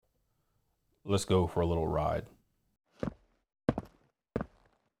Let's go for a little ride.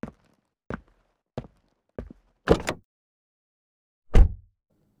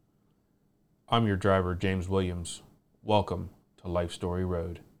 I'm your driver, James Williams. Welcome to Life Story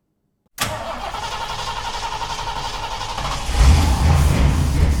Road.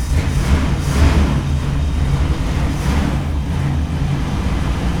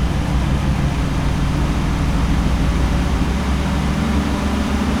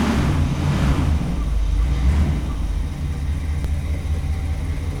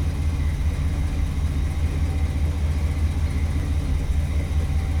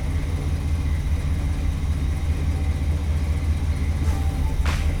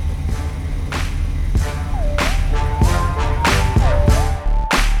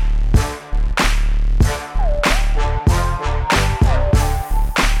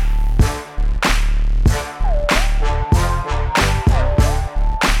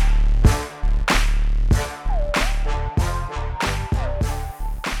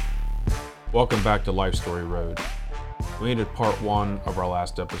 Welcome back to Life Story Road. We ended part one of our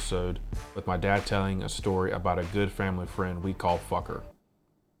last episode with my dad telling a story about a good family friend we call Fucker.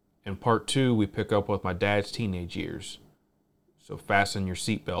 In part two, we pick up with my dad's teenage years. So fasten your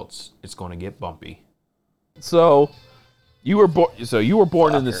seatbelts, it's going to get bumpy. So you were born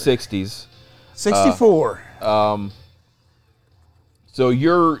in the 60s. 64. So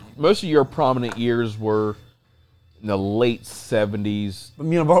most of your prominent years were in the late 70s. You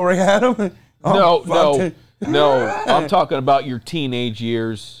know, I've already had them? No. I'm talking about your teenage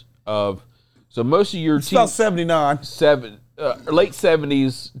years of. So most of your it's about 79. Late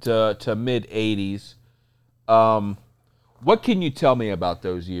 70s to mid 80s. What can you tell me about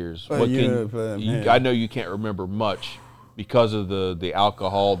those years? I know you can't remember much because of the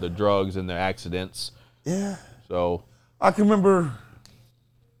alcohol, the drugs, and the accidents. Yeah. So I can remember.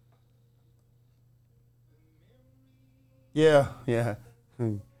 Yeah.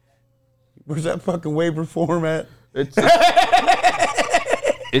 Where's that fucking waiver form at? It's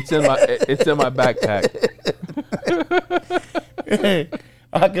in my backpack. Hey,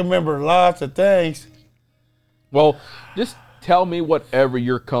 I can remember lots of things. Well, just tell me whatever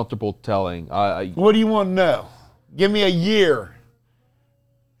you're comfortable telling. What do you want to know? Give me a year.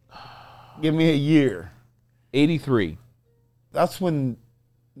 83. That's when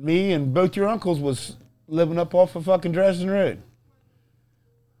me and both your uncles was living up off of fucking Dresden Road.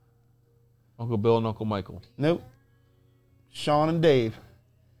 Uncle Bill and Uncle Michael. Nope. Sean and Dave.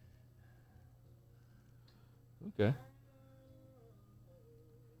 Okay.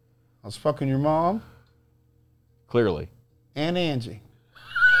 I was fucking your mom. Clearly. And Angie.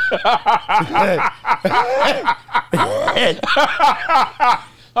 Oh,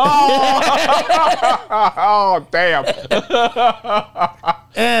 damn.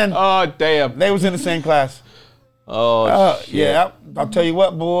 And oh, damn. They was in the same class. Oh, shit. Yeah, I'll tell you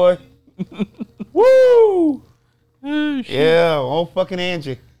what, boy. Woo! Oh, yeah, old fucking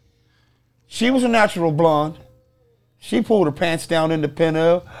Angie. She was a natural blonde. She pulled her pants down in the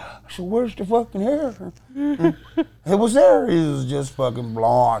pinto. I said, where's the fucking hair? It was there. It was just fucking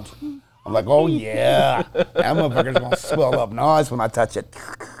blonde. I'm like, oh yeah. That motherfucker's gonna swell up nice when I touch it.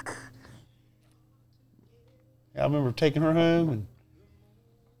 I remember taking her home and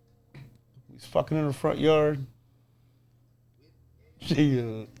we was fucking in her front yard.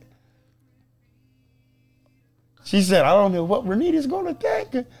 She said, I don't know what Renita's gonna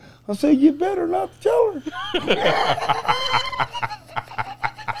think. I said, you better not tell her.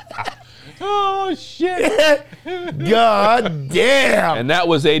 Oh, shit. God damn. And that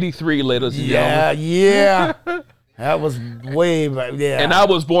was 83, ladies and gentlemen. Yeah. That was way back, yeah. And I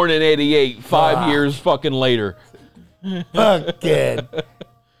was born in 88, 5 years fucking later. Fucking.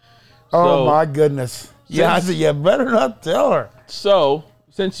 Oh, my goodness. Yeah, I said, you better not tell her. So,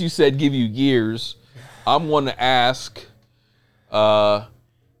 since you said give you years, I'm going to ask, let's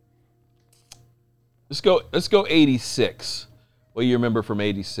go 86. What do you remember from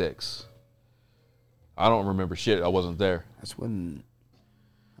 86? I don't remember shit. I wasn't there. That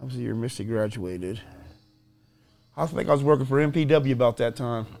was the year Missy graduated. I think I was working for MPW about that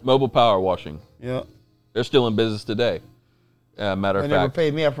time. Mobile Power Washing. Yeah. They're still in business today. Matter of fact. They never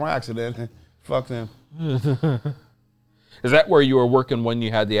paid me after my accident. Fuck them. Is that where you were working when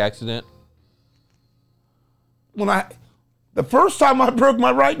you had the accident? The first time I broke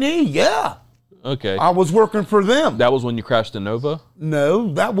my right knee, yeah. Okay. I was working for them. That was when you crashed the Nova?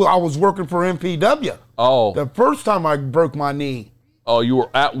 No, I was working for MPW. Oh. The first time I broke my knee. Oh, you were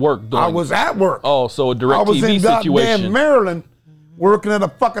at work doing... I was at work. Oh, so a direct TV situation. I was in goddamn Maryland working at a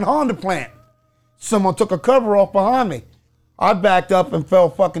fucking Honda plant. Someone took a cover off behind me. I backed up and fell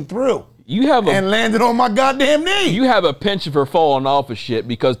fucking through. and landed on my goddamn knee. You have a penchant for falling off of shit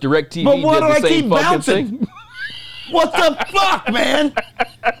because DirecTV But why did do the I same keep fucking bouncing? thing. What the fuck, man?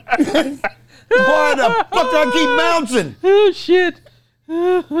 Why the fuck do I keep bouncing? Oh, shit.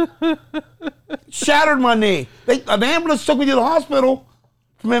 Shattered my knee. An ambulance took me to the hospital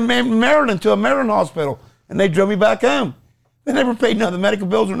from Maryland to a Maryland hospital, and they drove me back home. They never paid none of the medical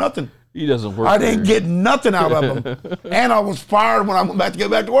bills or nothing. He doesn't work I didn't get nothing out of them. And I was fired when I went back to go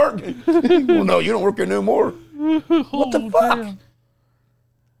back to work. Well, no, you don't work here no more. What the fuck? Damn.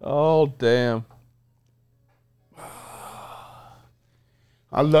 Oh, damn.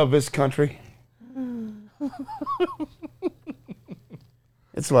 I love this country.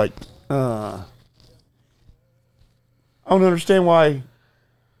 It's like, I don't understand why.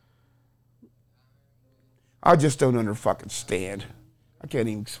 I just don't stand. I can't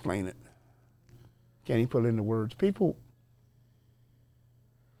even explain it. Can't even put it into words. People,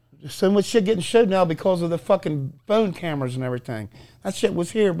 there's so much shit getting showed now because of the fucking phone cameras and everything. That shit was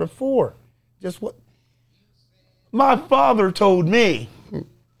here before. Just what my father told me.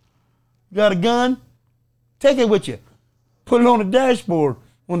 Got a gun? Take it with you. Put it on the dashboard.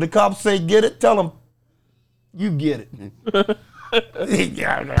 When the cops say get it, tell them you get it.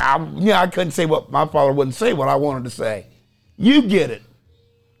 I couldn't say what my father wouldn't say what I wanted to say. You get it.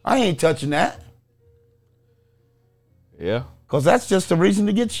 I ain't touching that. Yeah. Because that's just a reason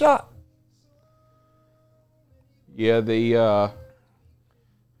to get shot. Yeah,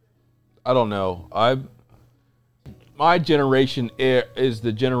 I don't know. My generation is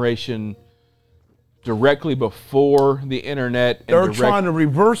the generation directly before the internet. They're trying to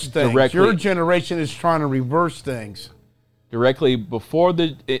reverse things. Directly, your generation is trying to reverse things. Directly before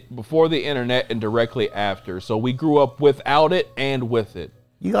the internet and directly after. So we grew up without it and with it.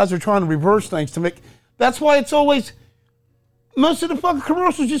 You guys are trying to reverse things to make. That's why it's always. Most of the fucking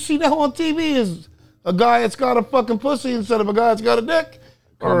commercials you see now on TV is a guy that's got a fucking pussy instead of a guy that's got a dick.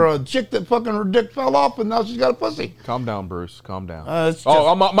 Or a chick that fucking her dick fell off and now she's got a pussy. Calm down, Bruce. Calm down.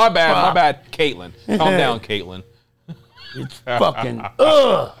 My bad. Caitlin. Calm down, Caitlin. It's fucking,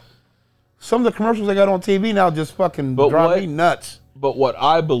 ugh. Some of the commercials they got on TV now just fucking drive me nuts. But what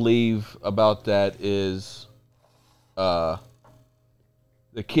I believe about that is the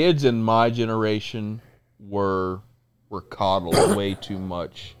kids in my generation were coddled way too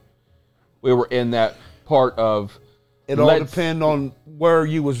much. We were in that part of it all depends on where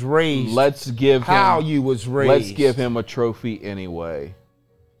you was raised. How you was raised. Let's give him a trophy anyway.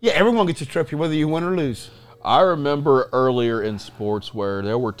 Yeah, everyone gets a trophy whether you win or lose. I remember earlier in sports where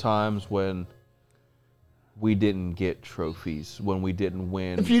there were times when we didn't get trophies, when we didn't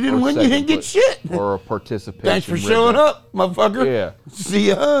win. If you didn't win, you didn't get shit. Or a participation. Thanks for showing up, motherfucker. Yeah. See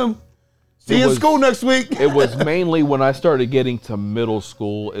you home. See you in school next week. It was mainly when I started getting to middle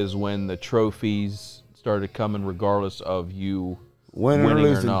school is when the trophies started coming regardless of you winning or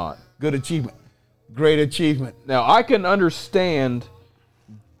losing. Or not. Good achievement. Great achievement. Now, I can understand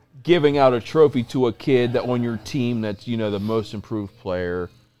giving out a trophy to a kid that on your team that's, the most improved player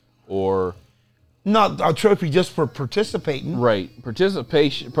or... Not a trophy just for participating. Right.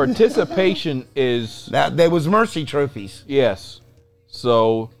 Participation is... There was mercy trophies. Yes.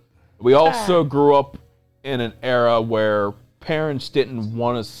 So, we also grew up in an era where parents didn't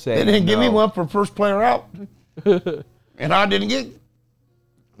want to say they didn't give me one for first player out. And I didn't get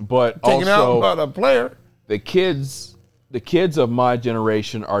taken out by the player. The kids of my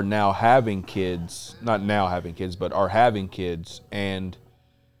generation are now having kids, not now having kids, but are having kids, and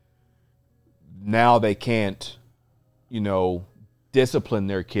now they can't, discipline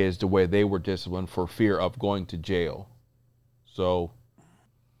their kids the way they were disciplined for fear of going to jail. So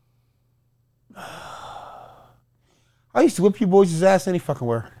I used to whip you boys' ass any fucking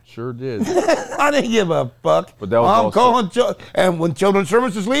where. Sure did. I didn't give a fuck. But that was and when children's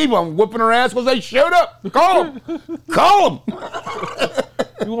services leave, I'm whipping her ass because they showed up. Call them. Call them.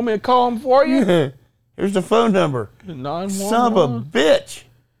 You want me to call them for you? Here's the phone number. 911. Son of a bitch.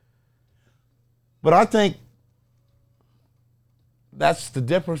 But I think that's the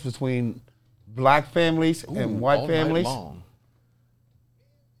difference between black families and white families.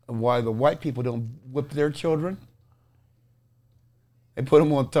 And why the white people don't whip their children. They put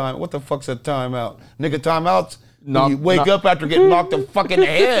them on time. What the fuck's a timeout? Nigga, timeouts. You wake up after getting knocked the fucking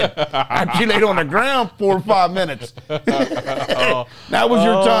head. After you laid on the ground 4 or 5 minutes. That was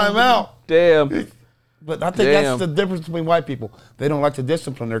your timeout. Damn. But I think that's the difference between white people. They don't like to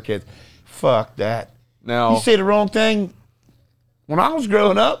discipline their kids. Fuck that. Now, you say the wrong thing when I was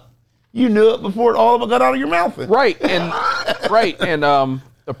growing up, you knew it before it all of it got out of your mouth. Right. And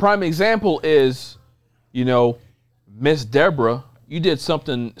a prime example is, Miss Deborah, you did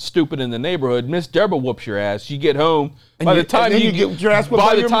something stupid in the neighborhood. Miss Deborah whoops your ass. You get home. By the time you get your ass whooped by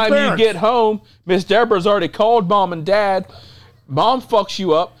by the your time you parents. get home, Miss Deborah's already called mom and dad. Mom fucks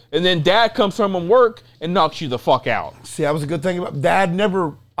you up, and then dad comes home from work and knocks you the fuck out. See, that was a good thing about Dad.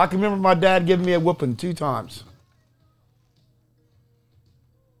 Never. I can remember my dad giving me a whooping 2 times.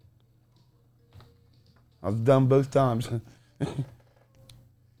 I was done both times.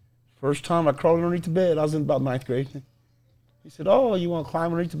 First time I crawled underneath the bed, I was in about 9th grade. He said, "Oh, you want to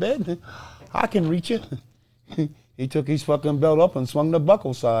climb underneath the bed? I can reach you." He took his fucking belt up and swung the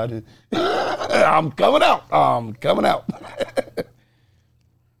buckle side. I'm coming out. I'm coming out.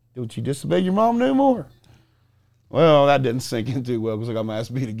 Don't you disobey your mom no more? Well, that didn't sink in too well because I got my ass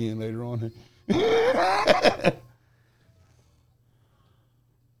beat again later on.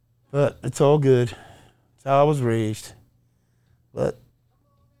 But it's all good. It's how I was raised. But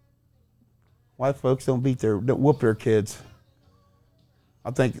white folks don't whoop their kids. I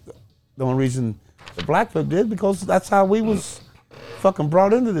think the only reason the black folk did because that's how we was fucking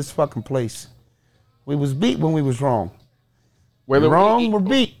brought into this fucking place. We was beat when we was wrong. Whether wrong, we're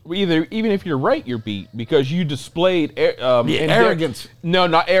beat. Even if you're right, you're beat because you displayed arrogance. No,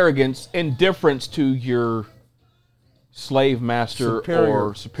 not arrogance. Indifference to your slave master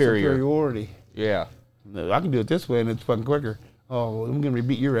or superior. Superiority. Yeah. No, I can do it this way and it's fucking quicker. Oh, I'm gonna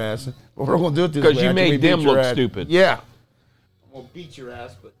beat your ass. But we're gonna do it this way. Because you made them look stupid. Yeah. I'm gonna beat your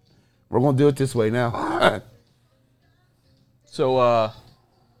ass, but we're gonna do it this way now. So,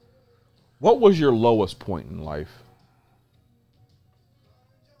 what was your lowest point in life?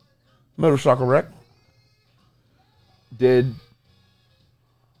 Motorcycle wreck.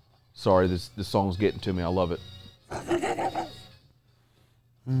 Sorry, this song's getting to me. I love it.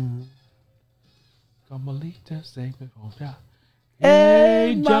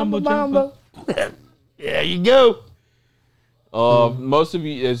 Hey, Jumbo Jumbo. There you go. Most of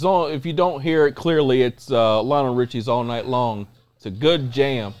you, if you don't hear it clearly, it's Lionel Richie's All Night Long. It's a good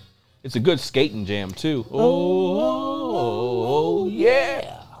jam. It's a good skating jam, too. Oh,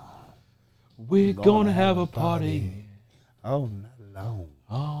 yeah. We're gonna have a party. All night long.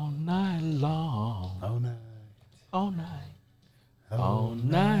 All night long. All night. All night. All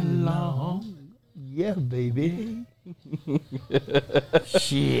night long. Yeah, baby.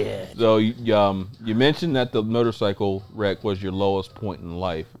 Shit. So you mentioned that the motorcycle wreck was your lowest point in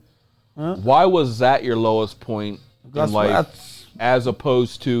life. Huh? Why was that your lowest point in life, That's as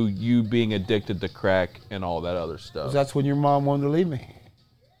opposed to you being addicted to crack and all that other stuff? that's when your mom wanted to leave me.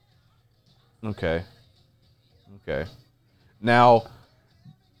 Okay. Now,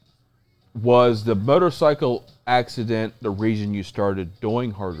 was the motorcycle accident the reason you started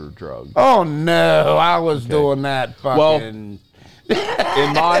doing harder drugs? Oh no, I was doing that fucking.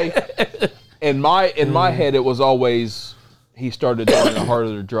 In my head, it was always he started doing the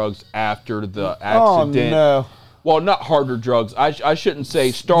harder drugs after the accident. Oh no. Well, not harder drugs. I shouldn't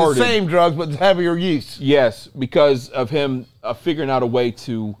say started. The same drugs, but heavier use. Yes, because of him figuring out a way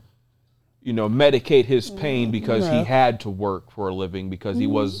to, medicate his pain because he had to work for a living because he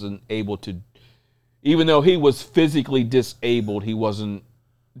wasn't able to. Even though he was physically disabled, he wasn't.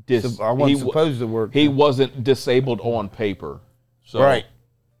 I wasn't supposed to work. He wasn't disabled on paper. So. Right.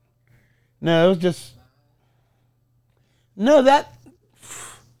 No, it was just. No, that.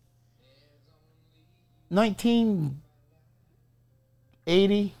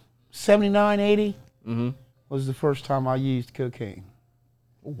 1980, 79, 80 was the first time I used cocaine.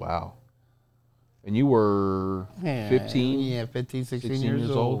 Oh, wow. And you were 15? Yeah, 15, 16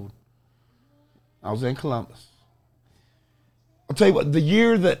 years old. I was in Columbus. I'll tell you what, the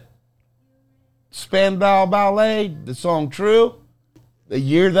year that Spandau Ballet, the song True, the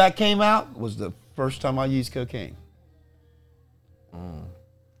year that came out was the first time I used cocaine.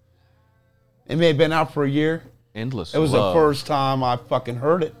 It may have been out for a year. Endless It was Love. the first time I fucking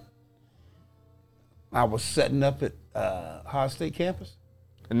heard it. I was setting up at Ohio State campus.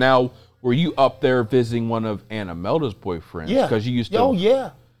 And now, were you up there visiting one of Anna Melda's boyfriends? Yeah. Because you used to. Oh, yeah.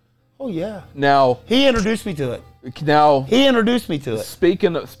 Oh, yeah. Now, He introduced me to it. now, He introduced me to it.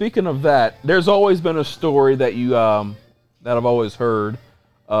 speaking of that, there's always been a story that you that I've always heard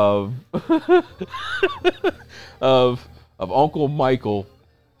of of Uncle Michael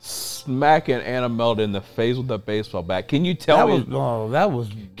smacking Anna Melda in the face with a baseball bat. Can you tell me?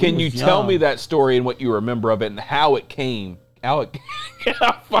 Can you tell me that story and what you remember of it and how it came? I'm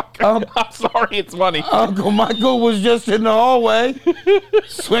sorry, it's funny. Uncle Michael was just in the hallway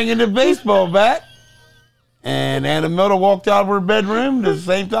swinging the baseball bat, and Anna Melda walked out of her bedroom the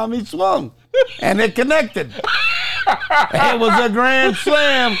same time he swung, and it connected. It was a grand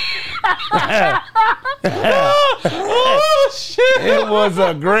slam. Oh shit! It was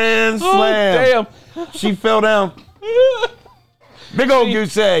a grand slam. Damn. She fell down. Big old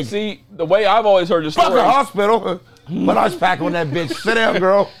goose egg. See, the way I've always heard the Fuck story. the hospital. But I was packing on that bitch. Sit down,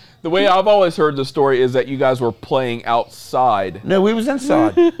 girl. The way I've always heard the story is that you guys were playing outside. No, we was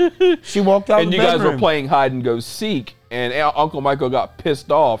inside. She walked out And the you bedroom. guys were playing hide and go seek, and Uncle Michael got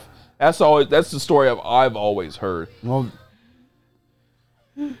pissed off. That's the story I've always heard. Well,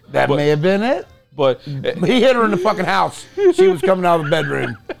 that may have been it. But He hit her in the fucking house. She was coming out of the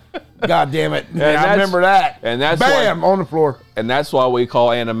bedroom. God damn it. Yeah, I remember that. And that's Bam, on the floor. and that's why we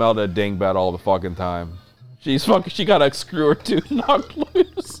call Anna Melda a dingbat all the fucking time. She got a screw or two knocked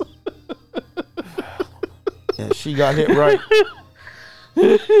loose. Yeah, she got hit right.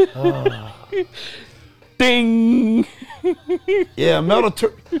 Ding. Yeah,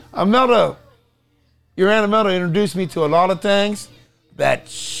 your Aunt Imelda introduced me to a lot of things that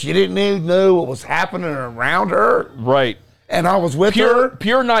she didn't even know what was happening around her. Right. And I was with her.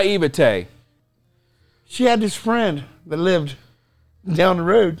 Pure naivete. She had this friend that lived down the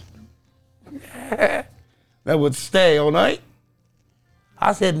road that would stay all night.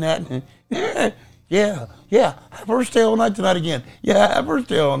 I said that. Yeah, have her stay all night tonight again. Yeah, have her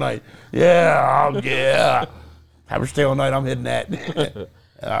stay all night. Yeah, yeah. Have her stay all night, I'm hitting that.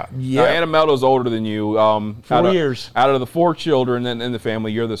 Now, Yeah. Anna Melda's older than you. 4 years. Out of the 4 children in the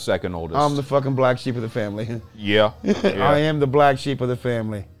family, you're the second oldest. I'm the fucking black sheep of the family. Yeah. I am the black sheep of the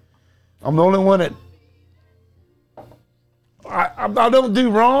family. I'm the only one that I don't do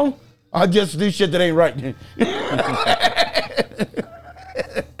wrong. I just do shit that ain't right.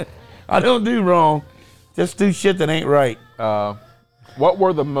 I don't do wrong. Just do shit that ain't right. What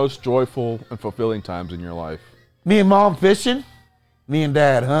were the most joyful and fulfilling times in your life? Me and Mom fishing. Me and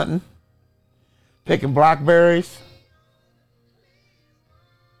Dad hunting. Picking blackberries.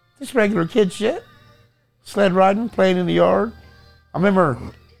 Just regular kid shit. Sled riding, playing in the yard. I remember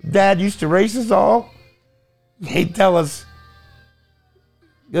Dad used to race us all. He'd tell us,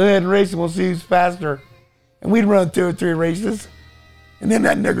 go ahead and race and we'll see who's faster. And we'd run 2 or 3 races. And then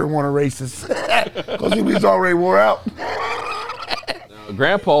that nigger want to race us. Because he was already wore out.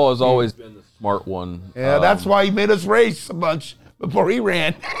 Grandpa has always been the smart one. Yeah, that's why he made us race a bunch before he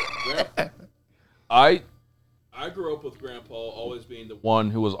ran. I grew up with Grandpa always being the one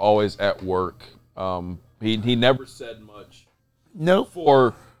who was always at work. He never said much. Nope.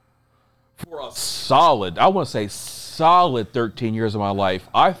 For a solid, I want to say solid 13 years of my life,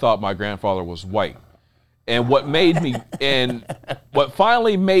 I thought my grandfather was white. And what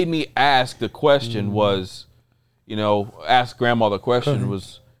finally made me ask the question was, ask Grandma the question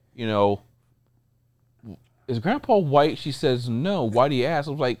was, is Grandpa white? She says no. Why do you ask?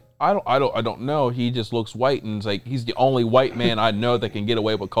 I was like, I don't know. He just looks white, and it's like he's the only white man I know that can get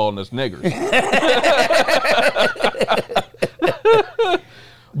away with calling us niggers.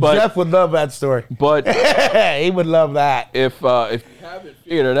 But Jeff would love that story. But He would love that. if you haven't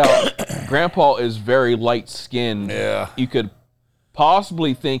figured it out, Grandpa is very light skinned. Yeah. You could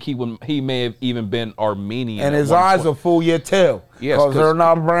possibly think he may have even been Armenian. And at his one eyes point. will fool you too. Yes, Because they're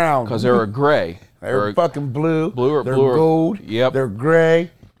not brown. Because they're a gray. They're fucking blue. Blue or they're blue or- gold. Yep. They're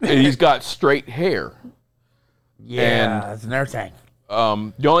gray. And he's got straight hair. Yeah, And- that's another thing.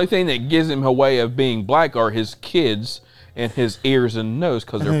 The only thing that gives him a way of being black are his kids and his ears and nose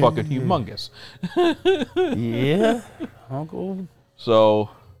because they're fucking humongous. Yeah. Uncle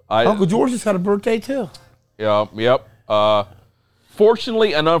George just had a birthday too. Yep.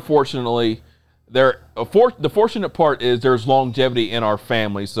 Fortunately and unfortunately, the fortunate part is there's longevity in our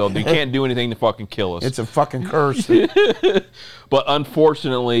family, so they can't do anything to fucking kill us. It's a fucking curse. So But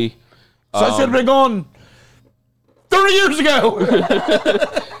unfortunately, I should have been gone 30 years ago.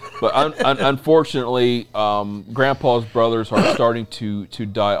 unfortunately, Grandpa's brothers are starting to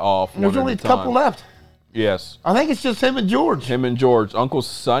die off. There's only a couple left. Yes, I think it's just him and George. him and George. Uncle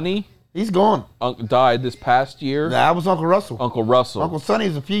Sonny He's gone. died this past year. That was Uncle Russell. Uncle Russell. Uncle Sonny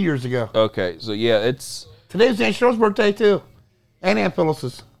was a few years ago. Okay, so yeah, it's Today's Aunt Cheryl's birthday too. And Aunt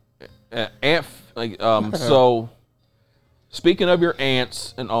Phyllis's. so. Speaking of your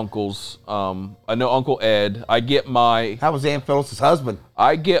aunts and uncles, I know Uncle Ed. That was Aunt Phyllis's husband.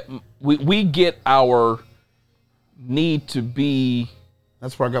 We get our need to be.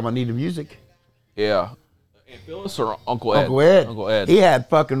 That's where I got my need of music. Yeah. Aunt Phyllis or Uncle Ed? Uncle Ed. Uncle Ed. He had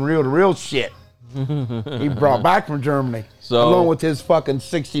fucking reel-to-reel shit. He brought back from Germany. So- along with his fucking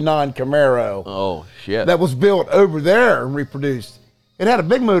 69 Camaro. Oh shit. That was built over there and reproduced. It had a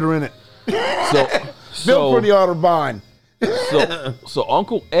big motor in it. So Built for the Autobahn. so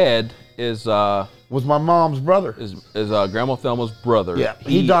Uncle Ed is was my mom's brother. Is Grandma Thelma's brother. Yeah,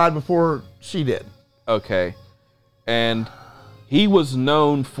 he died before she did. Okay. And he was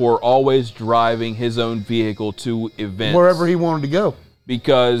known for always driving his own vehicle to events. Wherever he wanted to go.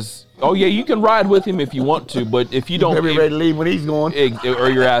 Because, oh yeah, you can ride with him if you want to, but if you don't... You better be ready to leave when he's going. Or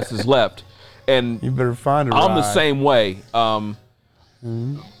your ass is left. And you better find a ride. I'm the same way.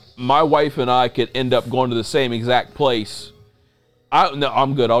 My wife and I could end up going to the same exact place. No,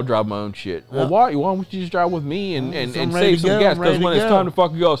 I'm good. I'll drive my own shit. Well, why don't you just drive with me and save some gas? Because when it's time to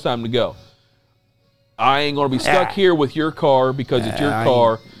fucking go, it's time to go. I ain't going to be stuck here with your car because it's your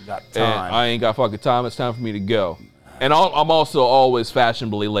car. And I ain't got fucking time. It's time for me to go. And I'm also always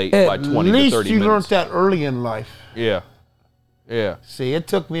fashionably late by 20 to 30 minutes. At least you learned that early in life. Yeah. Yeah. See, it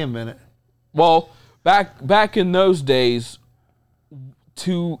took me a minute. Well, back in those days,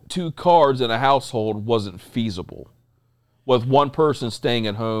 two cars in a household wasn't feasible, with one person staying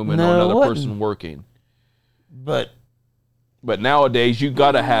at home and another person working. But nowadays you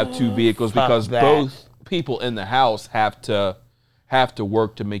got to have two vehicles because both people in the house have to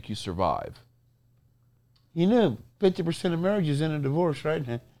work to make you survive. You know, 50% of marriages end in divorce, right?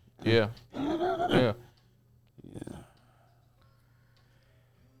 Yeah. Yeah.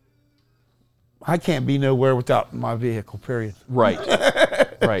 I can't be nowhere without my vehicle, period. Right.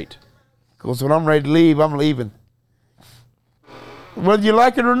 Right. Because when I'm ready to leave, I'm leaving. Whether you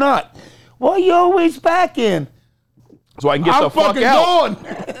like it or not. Well, you always back in. So I can get the fuck out.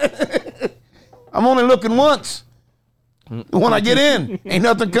 Going. I'm only looking once. When I get in, ain't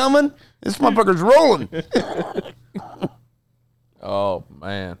nothing coming. This motherfucker's rolling. Oh,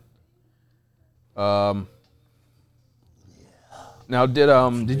 man. Now,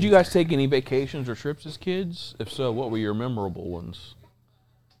 did you guys take any vacations or trips as kids? If so, what were your memorable ones?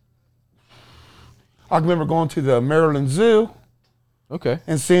 I remember going to the Maryland Zoo. Okay.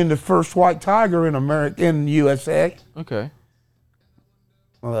 And seeing the first white tiger in USA. Okay.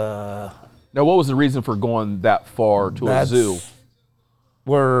 Now, what was the reason for going that far to a zoo?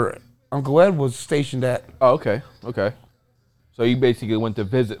 Where Uncle Ed was stationed at. Oh, okay. Okay. So you basically went to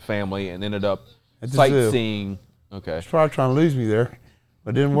visit family and ended up sightseeing. Zoo. Okay. He's probably trying to lose me there,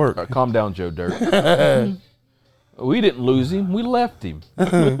 but it didn't work. Calm down, Joe Dirt. We didn't lose him. We left him.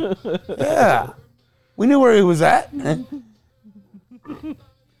 Yeah. We knew where he was at.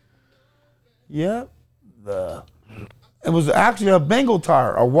 Yep. It was actually a Bengal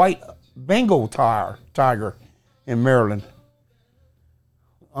tiger, a white Bengal tiger in Maryland.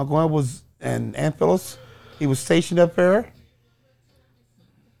 Uncle Ed was, and Aunt Phyllis, he was stationed up there.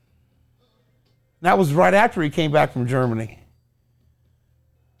 That was right after he came back from Germany.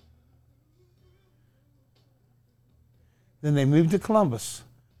 Then they moved to Columbus.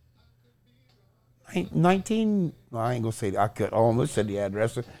 I ain't going to say that. I could almost said the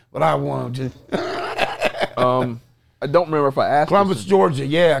address, but I wanted to. I don't remember if I asked Columbus, Georgia.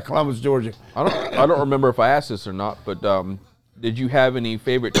 Yeah, Columbus, Georgia. I don't remember if I asked this or not, but did you have any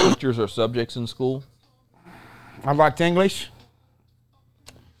favorite teachers or subjects in school? I liked English.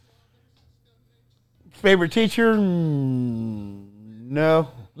 Favorite teacher? No.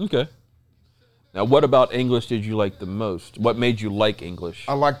 Okay. Now, what about English did you like the most? What made you like English?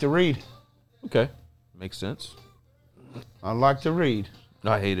 I like to read. Okay. Makes sense. I like to read.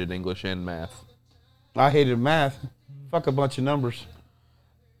 I hated English and math. I hated math. Fuck a bunch of numbers.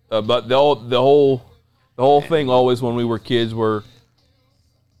 But the whole thing always when we were kids were,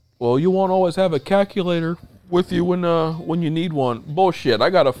 well, you won't always have a calculator with you when you need one. Bullshit.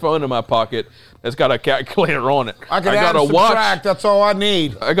 I got a phone in my pocket that's got a calculator on it. I got a watch. That's all I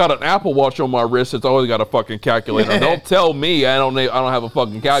need. I got an Apple Watch on my wrist that's always got a fucking calculator. Don't tell me I don't have a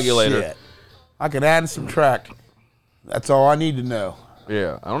fucking calculator. Shit. I can add and subtract. That's all I need to know.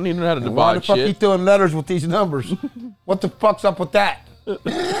 Yeah, I don't even know how to divide shit. Why the fuck you throwing letters with these numbers? What the fuck's up with that?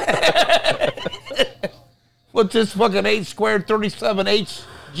 What's this fucking 8 squared 37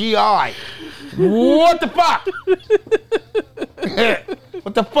 HGI? What the fuck?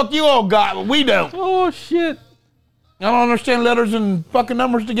 What the fuck you all got but we don't? Oh, shit. I don't understand letters and fucking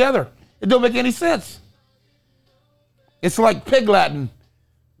numbers together. It don't make any sense. It's like pig Latin.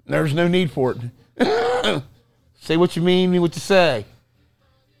 There's no need for it. Say what you mean what you say.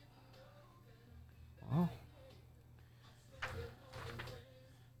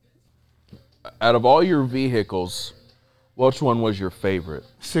 Out of all your vehicles, which one was your favorite?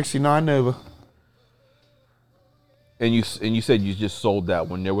 69 Nova. And you said you just sold that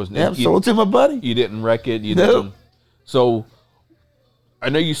one. There was no. Yeah, sold it to my buddy. You didn't wreck it. You nope. didn't. So I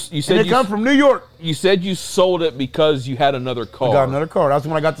know you said and it come from New York. You said you sold it because you had another car. I got another car. That's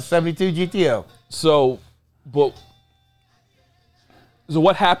when I got the 72 GTO. So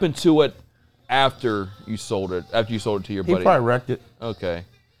what happened to it after you sold it? After you sold it to your He buddy? probably wrecked it. Okay.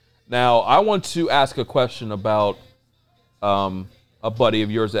 Now I want to ask a question about a buddy of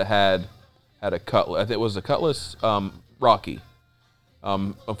yours that had a Cutlass. I think it was a Cutlass. Rocky.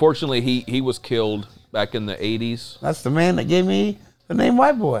 Unfortunately, he was killed back in the 80s. That's the man that gave me the name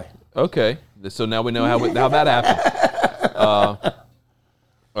White Boy. Okay, so now we know how that happened.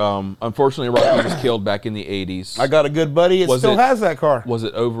 Unfortunately, Rocky was killed back in the 80s. I got a good buddy. It still has that car. Was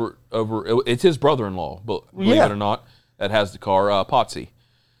it over? It's his brother-in-law, believe it or not, that has the car. Potsy.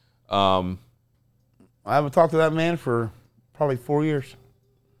 I haven't talked to that man for probably 4 years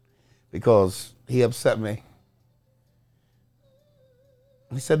because he upset me.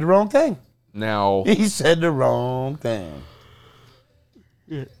 He said the wrong thing. Now He said the wrong thing.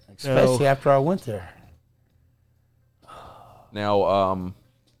 Especially after I went there. Now,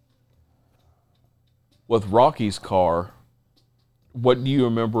 with Rocky's car, what do you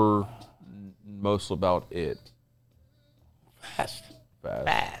remember most about it?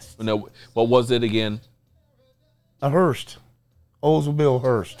 Fast. No, what was it again? A Hearst. Oldsmobile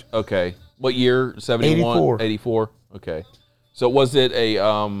Hearst. Okay. What year? 71? 84. 84. Okay. So was it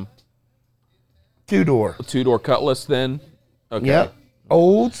a Two-door. two-door Cutlass then? Okay. Yep.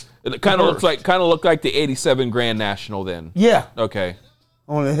 Olds. It kind of looked like the 87 Grand National then. Yeah. Okay.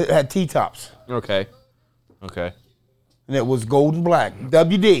 Only it had T-tops. Okay. And it was gold and black.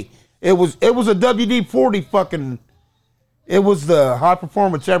 WD. It was a WD 40 fucking. It was the high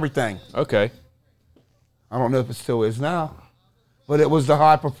performance everything. Okay. I don't know if it still is now, but it was the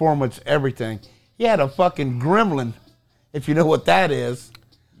high performance everything. He had a fucking Gremlin, if you know what that is.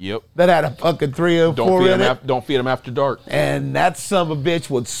 Yep. That had a fucking 304 in it. Don't feed them after dark. And that son of a bitch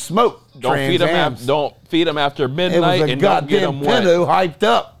would smoke. Don't feed them after It was midnight, a and don't get goddamn them wet. Pinto hyped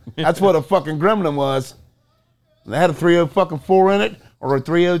up. That's what a fucking Gremlin was. They had a 304 in it or a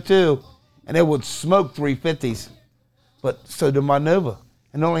 302, and it would smoke 350s. But so did my Nova,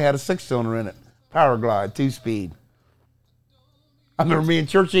 and it only had a 6-cylinder in it. Power Glide, 2-speed. I remember me and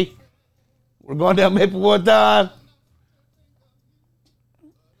Churchy, we're going down Maplewood Drive.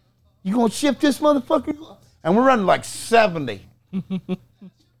 You gonna ship this motherfucker? And we're running like 70.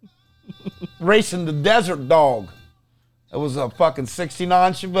 Racing the Desert Dog. It was a fucking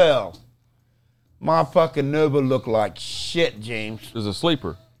 69 Chevelle. My fucking Nova looked like shit, James. It was a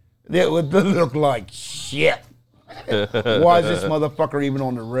sleeper. It would look like shit. Why is this motherfucker even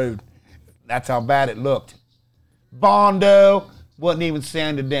on the road? That's how bad it looked. Bondo wasn't even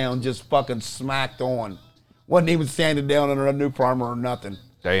sanded down, just fucking smacked on. Wasn't even sanded down under a new primer or nothing.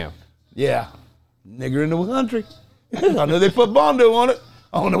 Damn. Yeah. Nigger in the country. I know they put Bondo on it.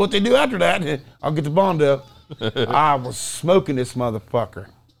 I don't know what they do after that. I'll get the Bondo. I was smoking this motherfucker.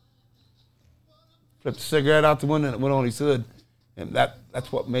 Flipped a cigarette out the window and it went on his hood. And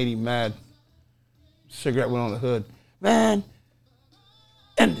that's what made him mad. Cigarette went on the hood. Man,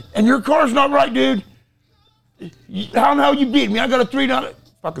 and your car's not right, dude. How you beat me? I got a 300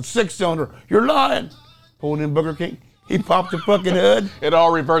 fucking 6-cylinder. You're lying. Pulling in Burger King. He popped the fucking hood. It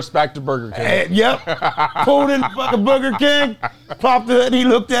all reversed back to Burger King. Yep. Pulled in fucking Burger King. Popped the hood. He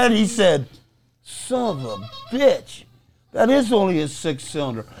looked at it. He said, son of a bitch. That is only a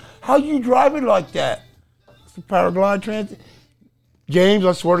 6-cylinder. How you drive it like that? It's the Power Glide Transit. James,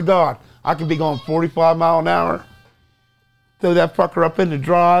 I swear to God, I could be going 45 mile an hour. Throw that fucker up in the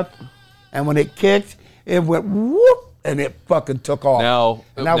drive. And when it kicked, it went whoop, and it fucking took off.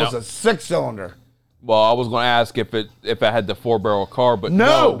 And that was a 6-cylinder. Well, I was going to ask if it had the 4-barrel car, but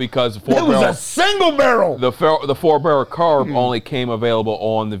no, because the 4-barrel. It was a single barrel. The 4-barrel carb only came available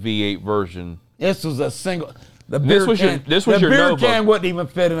on the V8 version. This was a single. This was your beer Nova. can wouldn't even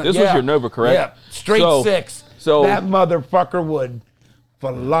fit in it. This was your Nova, correct? Yeah, straight 6. So that motherfucker would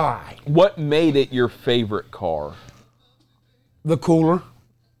fly. What made it your favorite car? The cooler.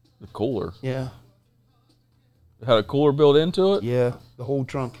 The cooler. Yeah. It had a cooler built into it? Yeah, the whole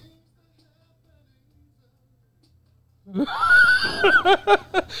trunk.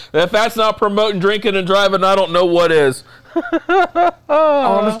 If that's not promoting drinking and driving, I don't know what is.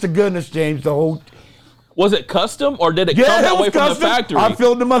 Honest to goodness, James, the whole. Was it custom or did it come that way from the factory? I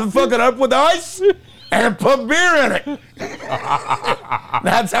filled the motherfucker up with ice and put beer in it.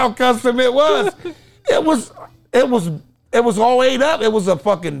 That's how custom it was. It was all ate up. It was a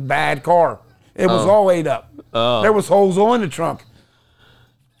fucking bad car. It was all ate up. There was holes all in the trunk.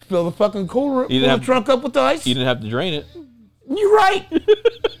 Fill the fucking cooler, fill the trunk up with ice. You didn't have to drain it. You're right.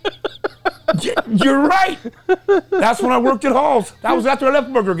 You're right. That's when I worked at Hall's. That was after I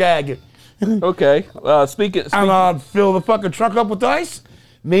left Burger Gag. Okay. Speaking. And I'd fill the fucking trunk up with ice.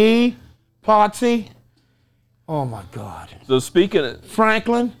 Me, Potsy. Oh my God. So speaking of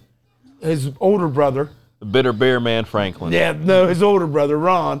Franklin. his older brother. The bitter beer man, Franklin. Yeah, no, his older brother,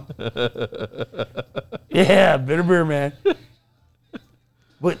 Ron. Yeah, bitter beer man.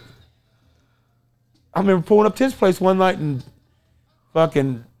 But I remember pulling up to his place one night and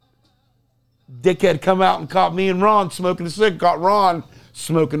fucking dickhead come out and caught me and Ron smoking a cigarette. Caught Ron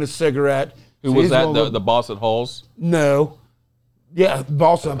smoking a cigarette. Who was that? The boss at Halls? No. Yeah,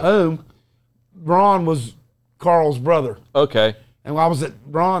 boss at home. Ron was Carl's brother. Okay. And when I was at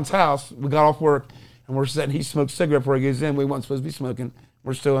Ron's house, we got off work and we're sitting, he smoked a cigarette before he goes in. We weren't supposed to be smoking.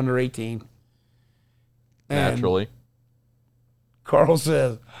 We're still under 18. And Naturally. Carl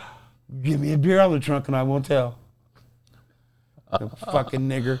says, give me a beer out of the trunk and I won't tell. The fucking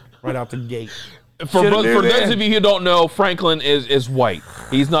nigger right out the gate. For those of you who don't know, Franklin is white.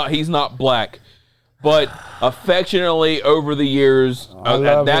 He's not black. But affectionately over the years,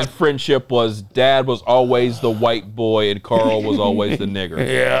 that friendship was Dad was always the white boy and Carl was always the nigger.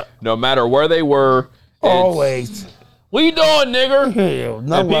 Yeah. No matter where they were. Always. What you doing, nigger?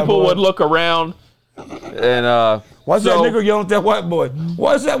 Yeah, and people would look around and why's that nigger yelling at that white boy?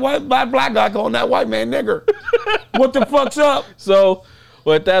 Why's that black guy calling that white man nigger? What the fuck's up? So,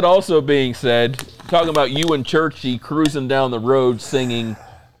 with that also being said, talking about you and Churchy cruising down the road singing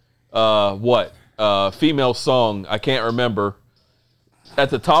female song, I can't remember, at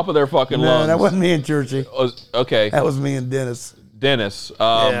the top of their fucking lungs. No, that wasn't me and Churchy. Okay. That was me and Dennis. Dennis.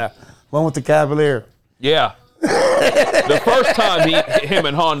 Yeah. One with the Cavalier. Yeah. The first time him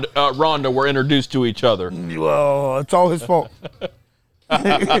and Rhonda were introduced to each other. Well, it's all his fault.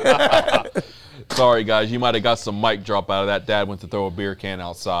 Sorry, guys. You might have got some mic drop out of that. Dad went to throw a beer can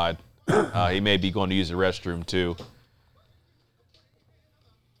outside. He may be going to use the restroom, too.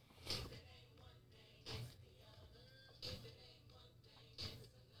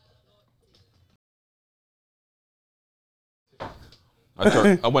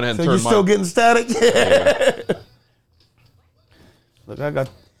 I went ahead and so turned you're still getting static? Yeah. Look, I got...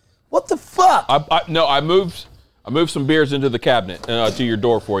 What the fuck? I moved some beers into the cabinet to your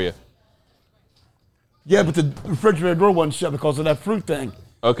door for you. Yeah, but the refrigerator door wasn't shut because of that fruit thing.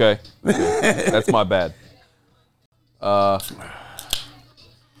 Okay. That's my bad. We're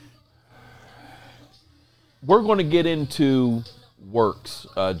going to get into works,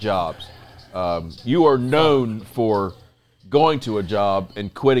 jobs. You are known for going to a job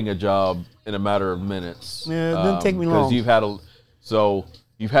and quitting a job in a matter of minutes. Yeah, it didn't take me long. Because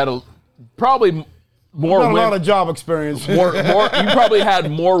you've had probably more Got a women. lot of job experience. More, you probably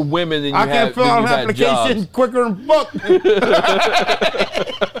had more women than you I had. can fill out an application quicker than fuck.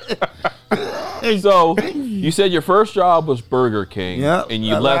 So you said your first job was Burger King. Yeah, and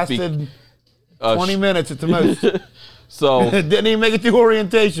you left. Lasted 20 minutes at the most. So didn't even make it through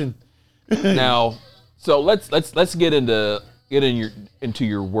orientation. Now, so let's get into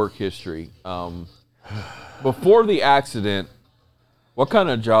your work history. Before the accident, what kind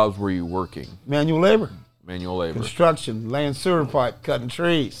of jobs were you working? Manual labor. Manual labor. Construction, laying sewer pipe, cutting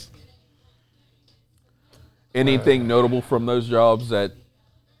trees. Anything notable from those jobs that?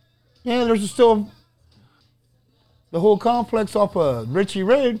 Yeah, there's still the whole complex off of Ritchie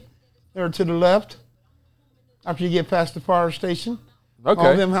Road, there to the left. After you get past the fire station. Okay.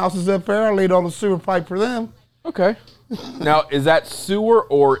 All them houses up there, I laid all the sewer pipe for them. Okay. Now, is that sewer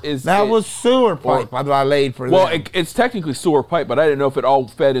or is that was sewer pipe that I laid for them? Well, it's technically sewer pipe, but I didn't know if it all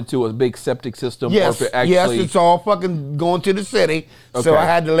fed into a big septic system or if it actually... Yes, it's all fucking going to the city. Okay. So I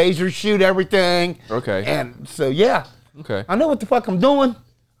had to laser shoot everything. Okay. And so, yeah. Okay. I know what the fuck I'm doing.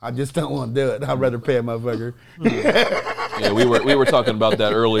 I just don't want to do it. I'd rather pay a motherfucker. Yeah, we were talking about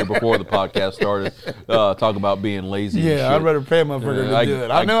that earlier before the podcast started. Talking about being lazy. Yeah, I'd rather pay a motherfucker to do it.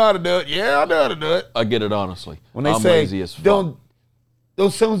 I know how to do it. Yeah, I know how to do it. I get it honestly. When they I'm say lazy as fuck. don't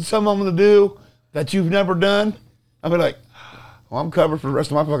some I'm gonna do that you've never done, I'll be like, well, I'm covered for the rest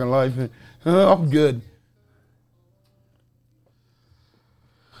of my fucking life. I'm good.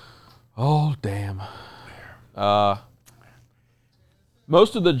 Oh damn.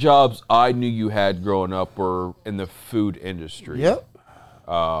 Most of the jobs I knew you had growing up were in the food industry. Yep.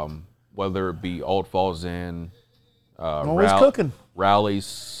 Whether it be Old Falls Inn, always cooking. Rally's,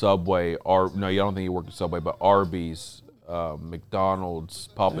 Subway, no, you don't think you worked at Subway, but Arby's, McDonald's,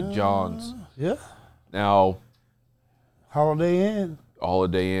 Papa John's. Yeah. Now, Holiday Inn.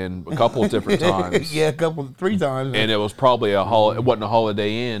 Holiday Inn a couple of different times. Yeah, 3 times. And it was probably it wasn't a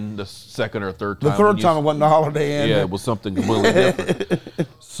Holiday Inn the second or third time. The third time it wasn't a Holiday Inn. Yeah, it was something completely different.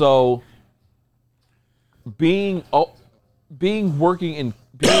 So being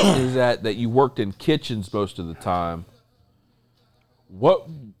is that you worked in kitchens most of the time. What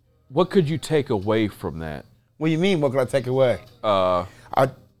could you take away from that? What do you mean? What could I take away?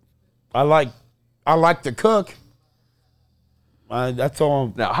 I like to cook. That's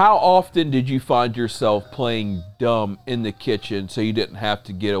all. Now, how often did you find yourself playing dumb in the kitchen so you didn't have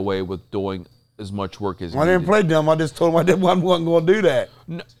to get away with doing as much work as you I didn't play dumb. I just told him I wasn't going to do that.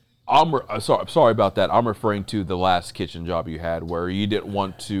 No, I'm sorry about that. I'm referring to the last kitchen job you had where you didn't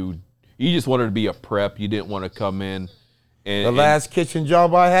want to. You just wanted to be a prep. You didn't want to come in. The last kitchen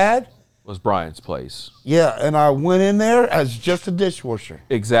job I had was Brian's place. Yeah, and I went in there as just a dishwasher.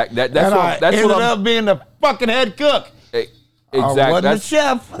 Exactly. That's and what. I That's ended what I'm. up being the fucking head cook. Exactly. I wasn't the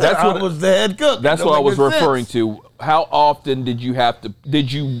chef. I was the head cook. That's what I was referring to. How often did you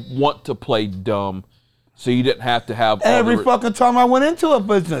want to play dumb so you didn't have to have every fucking time I went into a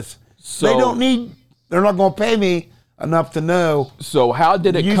business? So they're not going to pay me enough to know. So how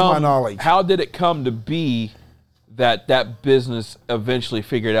did it use come? My knowledge. How did it come to be that business eventually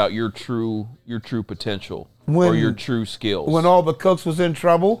figured out your true potential or your true skills? When all the cooks was in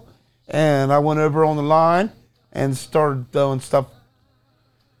trouble, and I went over on the line and started doing stuff,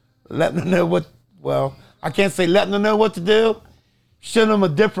 letting them know what. Well, I can't say letting them know what to do. Showing them a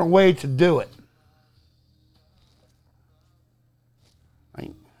different way to do it.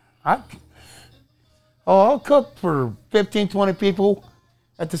 I'll cook for 15, 20 people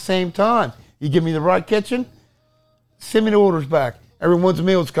at the same time. You give me the right kitchen, send me the orders back. Everyone's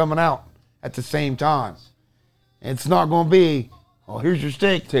meal's coming out at the same time. It's not going to be, oh, here's your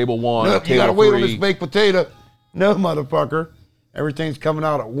steak. Table one, nope, you got to wait on this baked potato. No, motherfucker. Everything's coming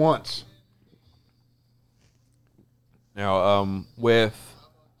out at once. Now, with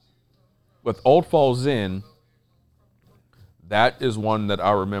Old Falls Inn, that is one that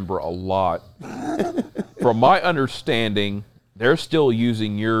I remember a lot. From my understanding, they're still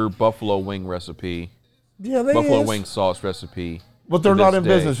using your buffalo wing recipe. Yeah, they buffalo wing sauce recipe. But they're not in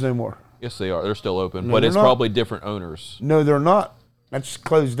business anymore. Yes, they are. They're still open, No, but it's not. probably different owners. No, they're not. That's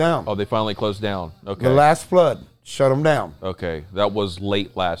closed down. Oh, they finally closed down. Okay. The last flood shut them down. Okay, that was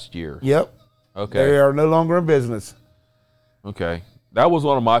late last year. Yep. Okay. They are no longer in business. Okay, that was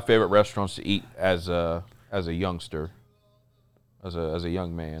one of my favorite restaurants to eat as a youngster, as a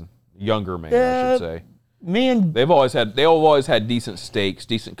younger man, I should say. They've always had decent steaks,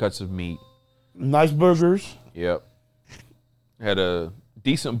 decent cuts of meat, nice burgers. Yep. Had a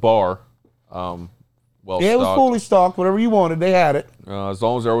decent bar. Well, yeah, it was fully stocked. Whatever you wanted, they had it. As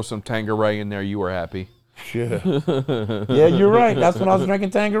long as there was some Tanqueray in there, you were happy. Sure. Yeah, you're right. That's when I was drinking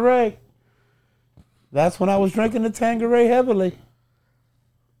Tanqueray. That's when I was drinking the Tanqueray heavily.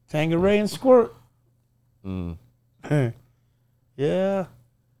 Tanqueray and Squirt. Yeah.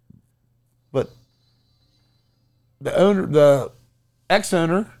 But the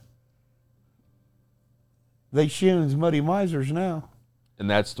ex-owner, they Shune's Muddy Misers now. And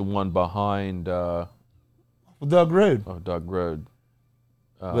that's the one behind Doug Road. Oh, Doug Road.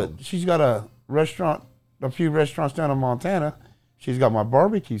 But she's got a few restaurants down in Montana. She's got my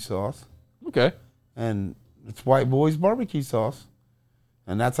barbecue sauce. Okay. And it's White Boy's barbecue sauce.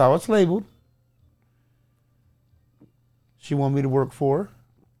 And that's how it's labeled. She wanted me to work for her.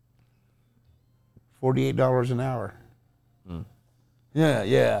 $48 an hour.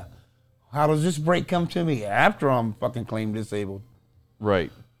 Yeah. How does this break come to me? After I'm fucking claimed disabled.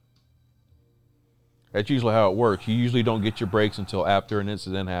 Right. That's usually how it works. You usually don't get your breaks until after an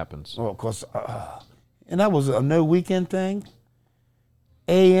incident happens. Well, of course. And that was a no weekend thing.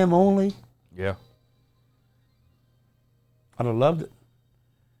 AM only. Yeah. I'd have loved it.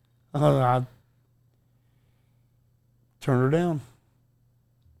 I'd turn her down.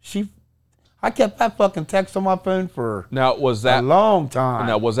 I kept that fucking text on my phone for a long time.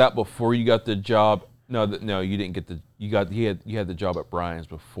 Now, was that before you got the job? No, you didn't get you had the job at Brian's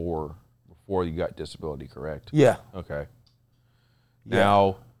before you got disability, correct? Yeah. Okay. Yeah.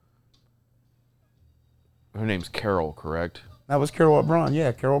 Now, her name's Carol, correct? That was Carol O'Brien.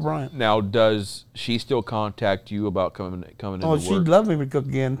 Yeah, Carol Bryant. Now, does she still contact you about coming into work? Oh, she'd love me to cook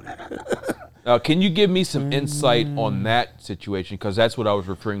again. Can you give me some insight on that situation? Because that's what I was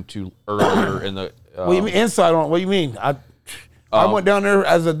referring to earlier in the. What do you mean insight on? What do you mean? I went down there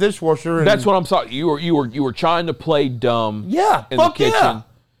as a dishwasher. And that's what I'm talking. You were trying to play dumb. Yeah, in the kitchen,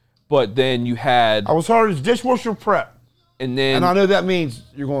 but then you had. I was hired as dishwasher prep, and then I know that means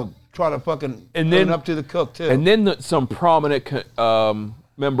you're going to try to fucking own up to the cook too. And then some prominent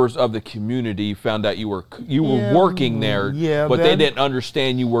members of the community found out you were working there, but they didn't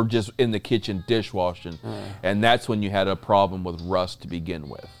understand you were just in the kitchen dishwashing, and that's when you had a problem with Russ to begin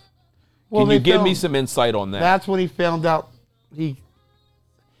with. Can you give me some insight on that? That's when he found out he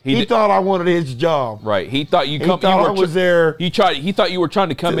thought I wanted his job. Right. He thought I was there. He thought you were trying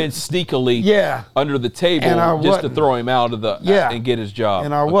to come in sneakily. Yeah. Under the table just to throw him out of the and get his job.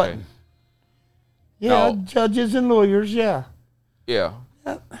 And I wasn't. Yeah, No. judges and lawyers, yeah. Yeah.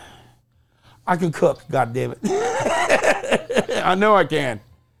 I can cook, God damn it. I know I can.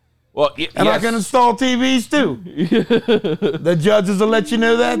 Well, And I can install TVs too. The judges will let you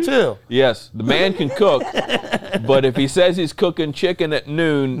know that too. Yes, the man can cook, but if he says he's cooking chicken at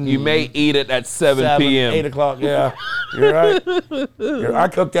noon, you may eat it at 7 p.m. 8 o'clock, yeah. You're right. I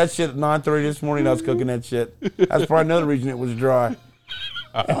cooked that shit at 9:30 this morning. I was cooking that shit. That's probably another reason it was dry.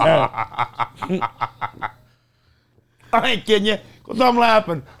 I ain't kidding you, because I'm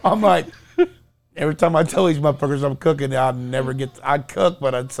laughing. I'm like, every time I tell these motherfuckers I'm cooking, I cook,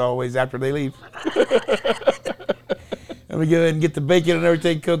 but it's always after they leave. And we go ahead and get the bacon and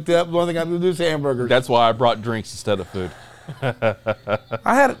everything cooked up. The only thing I have to do is hamburgers. That's why I brought drinks instead of food.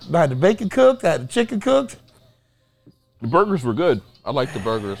 I had the bacon cooked, I had the chicken cooked. The burgers were good. I like the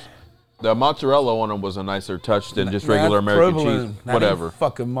burgers. The mozzarella on them was a nicer touch than just regular That's American provolone. cheese. That Whatever. ain't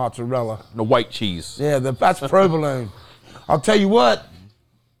fucking mozzarella. The white cheese. Yeah, that's provolone. I'll tell you what,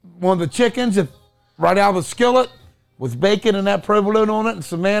 one of the chickens, if right out of the skillet with bacon and that provolone on it and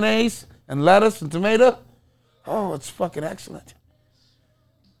some mayonnaise and lettuce and tomato, oh, it's fucking excellent.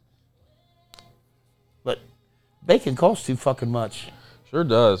 But bacon costs too fucking much. Sure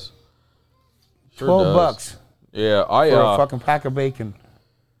does. Sure $12 Yeah, for a fucking pack of bacon.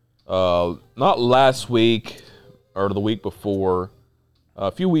 not last week or the week before,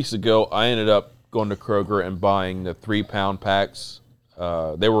 a few weeks ago, I ended up going to Kroger and buying the 3-pound packs.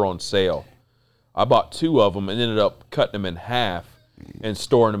 They were on sale. I bought 2 of them and ended up cutting them in half and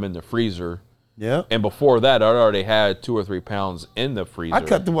storing them in the freezer. Yeah. And before that, I'd already had 2 or 3 pounds in the freezer. I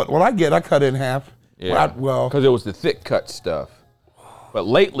cut I cut it in half. Yeah, Well, because it was the thick cut stuff. But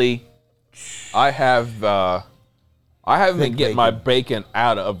lately, I haven't been getting my bacon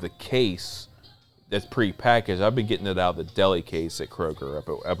out of the case that's pre-packaged. I've been getting it out of the deli case at Kroger up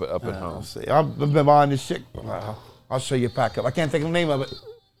at home. see, I've been buying this shit. I'll show you a pack up. I can't think of the name of it.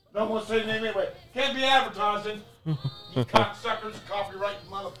 Don't want to say the name anyway. Can't be advertising. You cocksuckers, copyright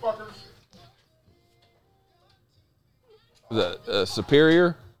motherfuckers. The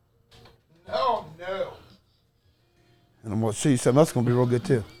Superior? No. And I'm going to show you something else that's going to be real good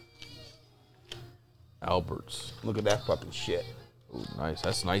too. Albert's. Look at that fucking shit. Ooh, nice.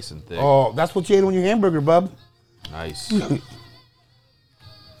 That's nice and thick. Oh, that's what you ate on your hamburger, bub. Nice. So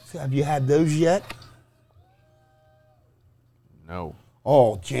have you had those yet? No.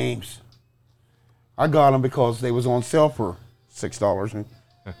 Oh, James. I got them because they was on sale for $6.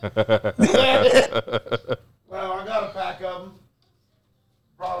 Well, I got a pack of them.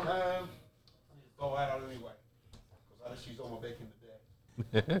 Brought them home. I need to throw that out anyway. Because I just used all my bacon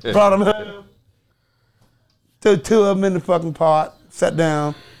today. Brought them home. Threw 2 of them in the fucking pot. Sat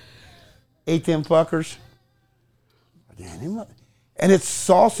down. Ate them fuckers. And it's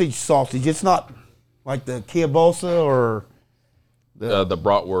sausage. It's not like the kielbasa or... The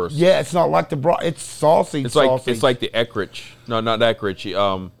bratwurst. Yeah, it's not like the brat. It's sausage. It's like the Eckrich. No, not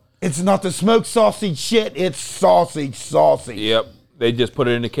Eckrich. It's not the smoked sausage shit. It's sausage. Yep. They just put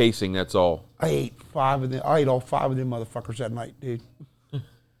it in the casing. That's all. I ate 5 of them. I ate all 5 of them motherfuckers that night, dude.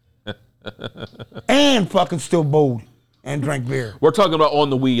 And fucking still bowled and drank beer. We're talking about on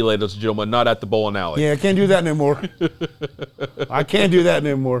the Wii, ladies and gentlemen, not at the bowling alley. Yeah, I can't do that no more. I can't do that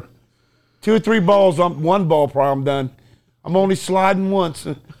no more. 2 or 3 balls. 1 ball probably I'm done. I'm only sliding once.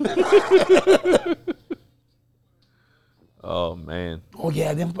 Oh man. Oh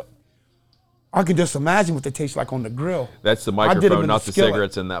yeah, them. I can just imagine what they taste like on the grill. That's the did 'em microphone, in not the the skillet.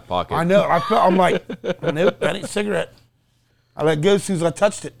 cigarettes in that pocket. I know. I'm like, nope, that ain't cigarette. I let go as soon as I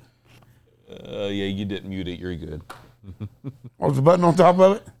touched it. Yeah, you didn't mute it. You're good. Was the button on top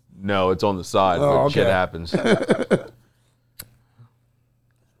of it? No, it's on the side, Oh, but okay. shit happens.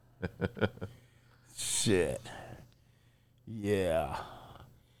 Shit. Yeah.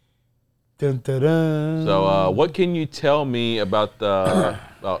 Dun, dun, dun. So, what can you tell me about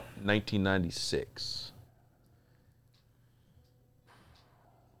about 1996?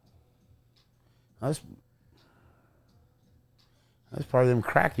 That's probably them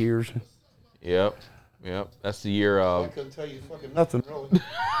crack years. Yep. That's the year. I couldn't tell you fucking nothing really.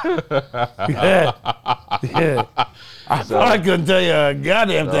 Yeah. I probably couldn't tell you a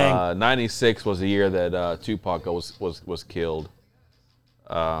goddamn thing. 96 was the year that Tupac was killed.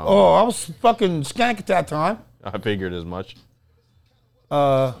 Oh, I was fucking skank at that time. I figured as much.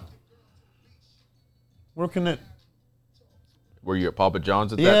 Working at. Were you at Papa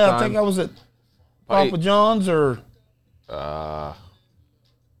John's at that Yeah, time? I think I was at Papa John's or.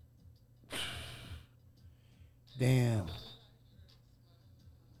 Damn.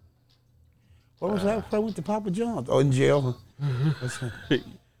 What was that? I went to Papa John's. Oh, in jail.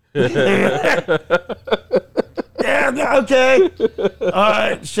 Yeah, okay. All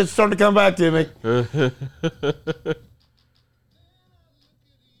right, shit's starting to come back to me.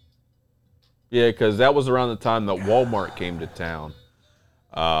 Yeah, because that was around the time that Walmart came to town.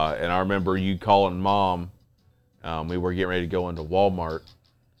 And I remember you calling Mom. We were getting ready to go into Walmart,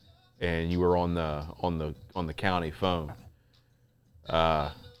 and you were on the county phone.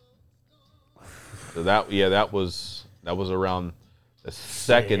 So that was around the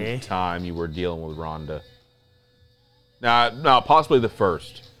second time you were dealing with Rhonda. No, possibly the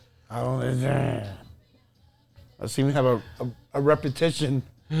first. I don't know. I seem to have a repetition.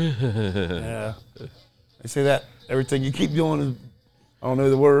 Yeah. They say that everything you keep doing is, I don't know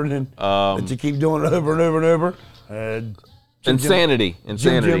the word, and that you keep doing it over and over and over. Insanity.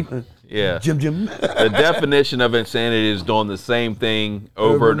 Jim. Yeah. Jim. The definition of insanity is doing the same thing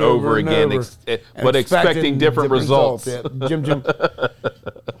over and over again, but expecting different results. Yeah. Jim.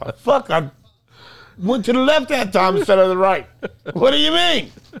 Fuck, I went to the left that time instead of the right. What do you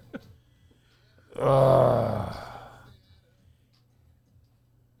mean?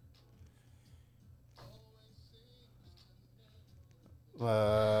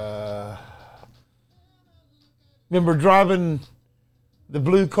 Remember driving the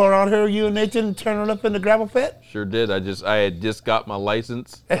blue car out here, you and Nathan, turning up in the gravel pit? Sure did. I had just got my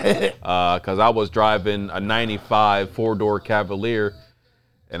license because I was driving a 95 four-door Cavalier,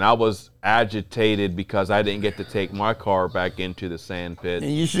 and I was agitated because I didn't get to take my car back into the sand pit.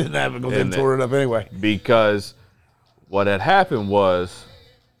 And you shouldn't have it, because they tore it up anyway. Because what had happened was,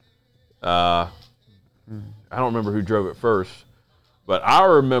 I don't remember who drove it first, but I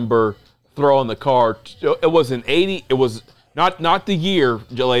remember throwing the car. It was an 80. It was not the year,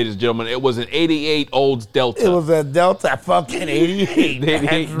 ladies and gentlemen. It was an 88 Olds Delta. It was a Delta fucking 88.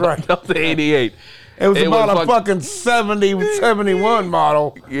 That's right. Delta 88. It was about a fucking 70, 71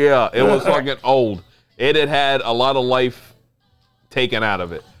 model. Yeah, it was fucking old. It had a lot of life taken out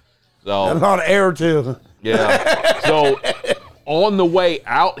of it. So a lot of air too. Yeah. So on the way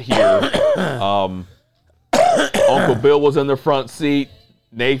out here, Uncle Bill was in the front seat.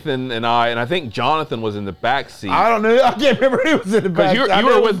 Nathan and I think Jonathan was in the back seat. I don't know. I can't remember who was in the back.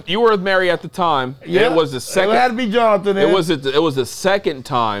 You were with Mary at the time. Yeah. It was the second. It had to be Jonathan. It was the second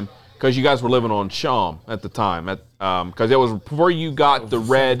time, because you guys were living on Sham at the time. Because it was before you got the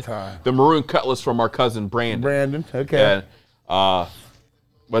maroon Cutlass from our cousin Brandon. Brandon, okay. And,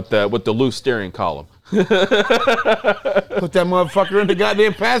 with the loose steering column. Put that motherfucker in the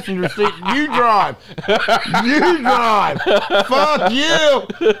goddamn passenger seat. You drive. You drive. Fuck you.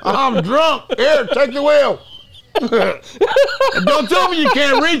 I'm drunk. Here, take the wheel. And don't tell me you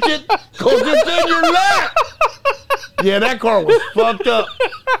can't reach it, because it's in your lap. Yeah, that car was fucked up.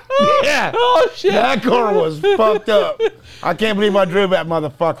 Yeah. Oh, shit. That car was fucked up. I can't believe I drove that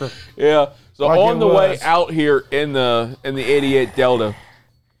motherfucker. Yeah. So on the way out here in the 88 Delta,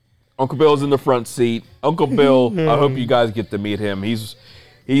 Uncle Bill's in the front seat. Uncle Bill, I hope you guys get to meet him. He's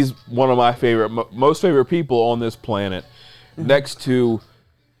one of my most favorite people on this planet. Next to,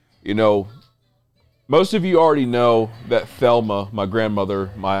 most of you already know that Thelma, my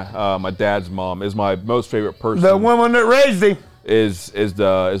grandmother, my dad's mom, is my most favorite person. The woman that raised him is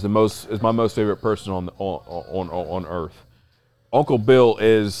my most favorite person on earth. Uncle Bill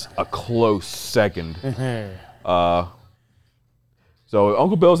is a close second. So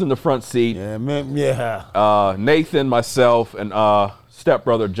Uncle Bill's in the front seat. Yeah, man, yeah. Nathan, myself, and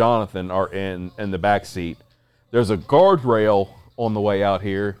stepbrother Jonathan are in the back seat. There's a guardrail on the way out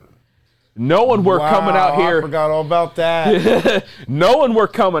here. Knowing we're coming out here. I forgot all about that. Knowing we're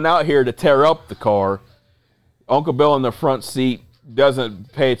coming out here to tear up the car, Uncle Bill in the front seat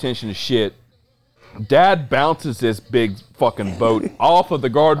doesn't pay attention to shit. Dad bounces this big fucking boat off of the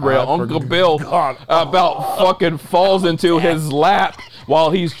guardrail. Uncle Bill about fucking falls into his lap while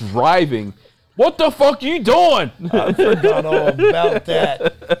he's driving. What the fuck you doing? I forgot all about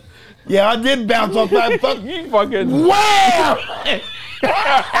that. Yeah, I did bounce off that fucking. You fucking. Wow!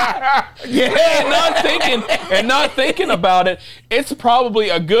 Yeah, and not thinking about it, it's probably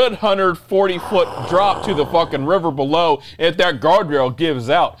a good 140-foot drop to the fucking river below if that guardrail gives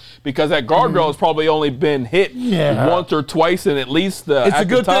out, because that guardrail has probably only been hit once or twice, and at least it's a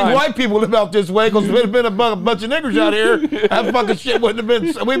good thing white people live out this way, because there's been a bunch of niggers out here. That fucking shit wouldn't have been.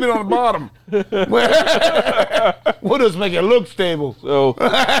 We've been on the bottom. We'll just make it look stable. So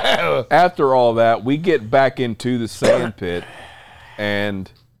after all that, we get back into the sand pit. And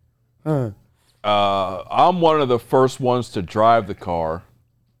I'm one of the first ones to drive the car.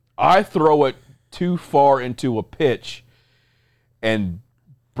 I throw it too far into a pitch and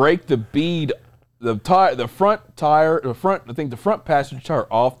break the bead the front passenger tire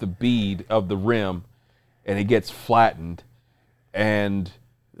off the bead of the rim, and it gets flattened, and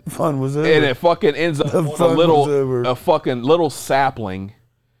Fun was over. and it fucking ends up on a fucking little sapling.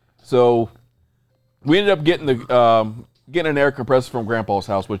 So we ended up getting an air compressor from Grandpa's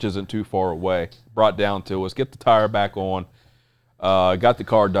house, which isn't too far away. Brought down to us, get the tire back on, got the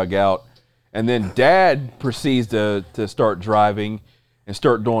car dug out, and then Dad proceeds to start driving and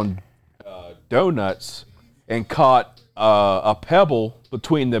start doing donuts, and caught a pebble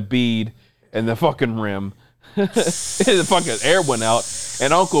between the bead and the fucking rim. The fucking air went out,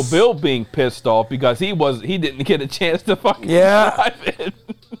 and Uncle Bill being pissed off because he didn't get a chance to fucking drive it.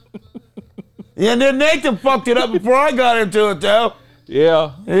 Yeah, and then Nathan fucked it up before I got into it, though.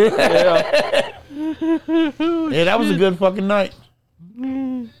 Yeah. Yeah, that was a good fucking night.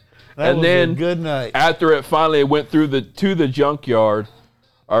 That was a good night. After it finally went to the junkyard,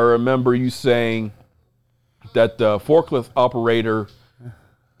 I remember you saying that the forklift operator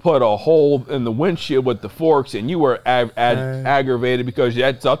put a hole in the windshield with the forks, and you were aggravated because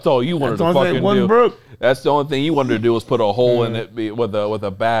that's all you wanted to fucking do. Broke. That's the only thing you wanted to do was put a hole in it with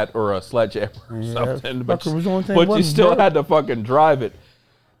a bat or a sledgehammer or something. But you still had to fucking drive it.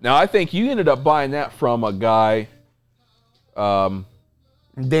 Now I think you ended up buying that from a guy. Dan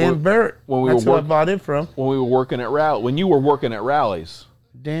Barrett. That's who I bought it from. When we were working at when you were working at Rallies.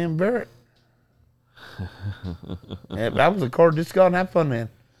 Dan Barrett. Yeah, that was a car just got and have fun, man.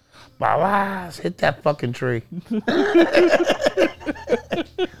 My eyes hit that fucking tree.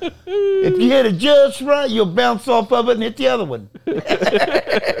 If you hit it just right, you'll bounce off of it and hit the other one.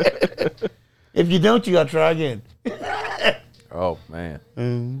 If you don't, you gotta try again. Oh man.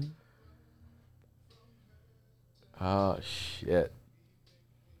 Oh shit.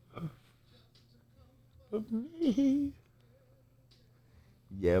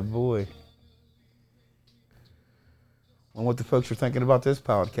 Yeah, boy. I wonder what the folks are thinking about this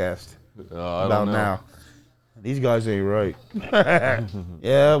podcast. I don't know. Now. These guys ain't right.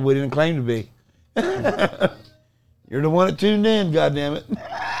 Yeah, we didn't claim to be. You're the one that tuned in, goddammit.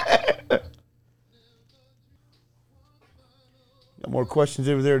 Got more questions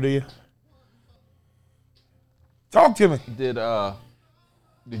over there, do you? Talk to me.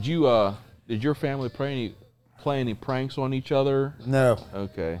 Did your family play any pranks on each other? No.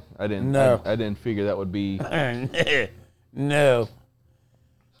 Okay. I didn't. No. I didn't figure that would be. No.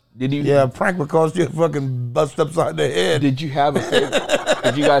 Did you? Yeah, prank would cause you to fucking bust upside the head. Did you have a favorite?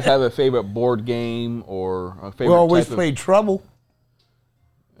 Did you guys have a favorite board game or a favorite? We always played Trouble.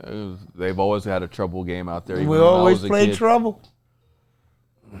 They've always had a Trouble game out there. We always played Trouble.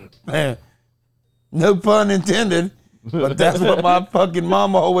 No pun intended, but that's what my fucking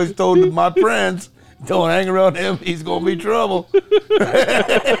mama always told my friends. Don't hang around him, he's gonna be trouble.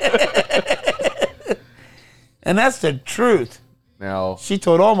 And that's the truth. Now she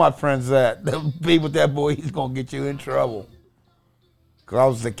told all my friends that. Be with that boy, he's gonna get you in trouble. Cause I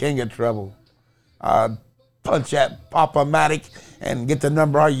was the king of trouble. I'd punch at Pop-O-Matic and get the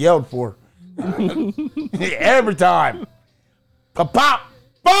number I yelled for. Every time. Pop!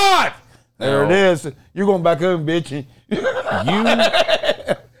 5! There it is. You're going back home, bitch.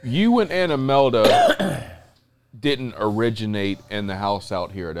 You and Anna Melda didn't originate in the house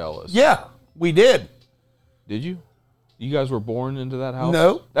out here at Ellis. Yeah, we did. Did you? You guys were born into that house?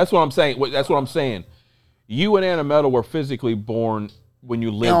 No. That's what I'm saying. That's what I'm saying. You and Anna Melda were physically born when you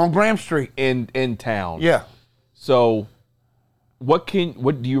lived on Graham Street in town. Yeah. So, what do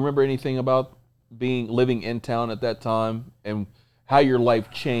you remember anything about living in town at that time and how your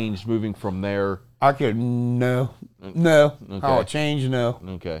life changed moving from there? No. Okay. How it changed, no.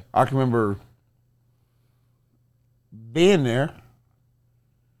 Okay. I can remember being there,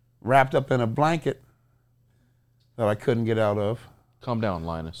 wrapped up in a blanket that I couldn't get out of. Calm down,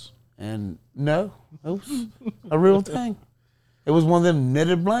 Linus. And no, it was a real thing. It was one of them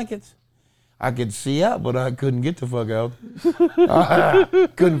knitted blankets. I could see out, but I couldn't get the fuck out. I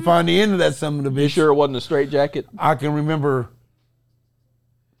couldn't find the end of that son of a bitch. You sure it wasn't a straitjacket? I can remember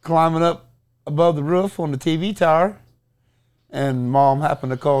climbing up above the roof on the TV tower, and Mom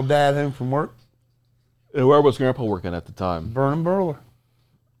happened to call Dad home from work. And where was Grandpa working at the time? Vernon Burler.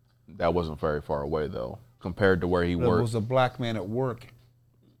 That wasn't very far away, though, compared to where he worked. There was a black man at work.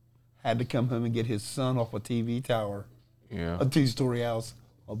 Had to come home and get his son off a TV tower. Yeah. A 2-story house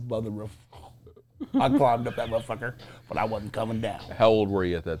above the roof. I climbed up that motherfucker, but I wasn't coming down. How old were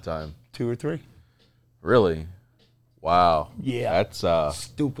you at that time? 2 or 3. Really? Wow. Yeah. That's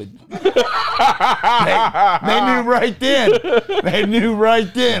stupid. They knew right then. They knew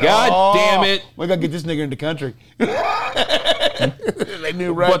right then. God damn it. We gotta get this nigga in the country. They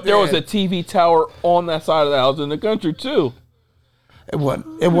knew right But there was a then. TV tower on that side of the house in the country too. It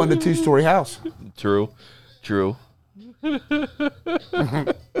wasn't a 2-story house. True.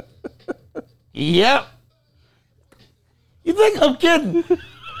 Yep. You think I'm kidding?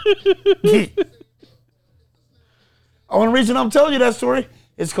 The only reason I'm telling you that story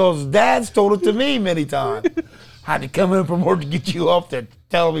is because Dad's told it to me many times. I had to come in from work to get you off the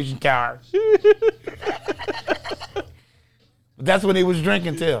television tower. But that's when he was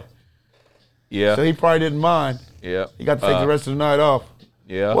drinking too. Yeah. So he probably didn't mind. Yeah. He got to take the rest of the night off.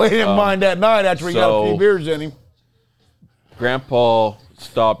 Yeah. Well, he didn't mind that night after he got a few beers in him. Grandpa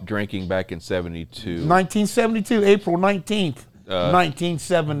stopped drinking back in 72. 1972, April 19th,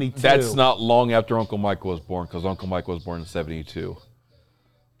 1972. That's not long after Uncle Michael was born, because Uncle Michael was born in 72.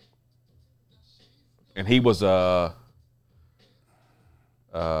 And he was I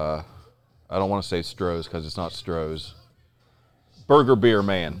don't want to say Stroh's because it's not Stroh's. Burger Beer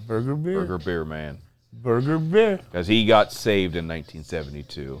Man. Burger Beer. Burger Beer Man. Burger Beer. Because he got saved in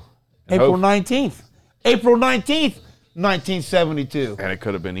 1972. April 19th. April 19th, 1972. And it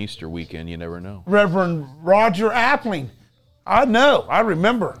could have been Easter weekend. You never know. Reverend Roger Appling. I know. I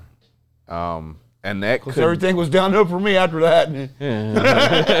remember. And that could... Everything was downhill for me after that.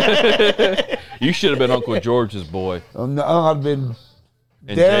 You should have been Uncle George's boy. No, I'd been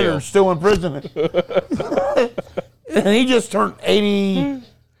In dead jail. or still in prison. And he just turned 81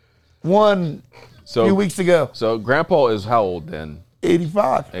 a few weeks ago. So Grandpa is how old then?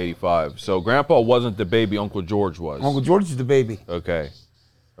 85. 85. So Grandpa wasn't the baby Uncle George was. Uncle George is the baby. Okay.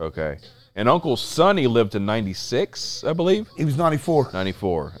 And Uncle Sonny lived to 96, I believe. He was 94.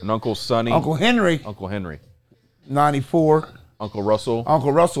 94. And Uncle Sonny. Uncle Henry, Uncle Henry. 94. Uncle Russell.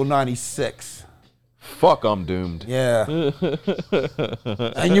 Uncle Russell, 96. Fuck, I'm doomed. Yeah.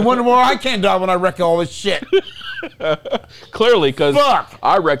 And you wonder why I can't die when I wreck all this shit. Clearly, because Fuck.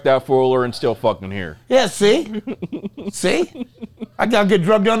 I wrecked that four-wheeler and still fucking here. Yeah, see? See? I gotta get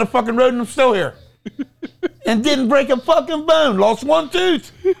drugged down the fucking road and I'm still here. And didn't break a fucking bone. Lost one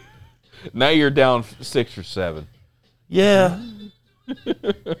tooth. Now you're down 6 or 7. Yeah.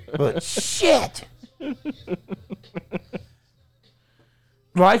 But shit.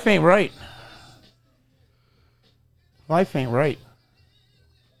 Life ain't right. Life ain't right.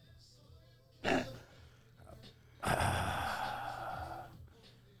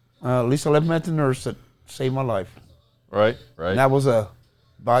 At least I left met the nurse that saved my life. Right? And that was a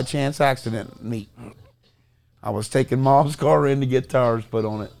by chance accident meet. I was taking Mom's car in to get tires put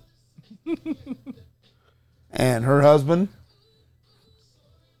on it. And her husband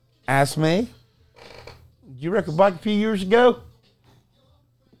asked me, "Did you wreck a bike a few years ago?"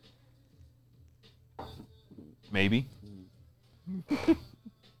 Maybe.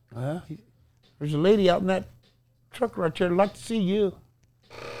 Well, there's a lady out in that truck right there that'd like to see you.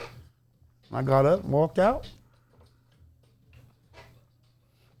 I got up and walked out.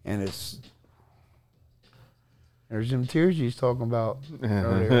 And there's them tears you was talking about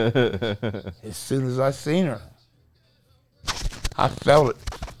earlier. As soon as I seen her, I felt it.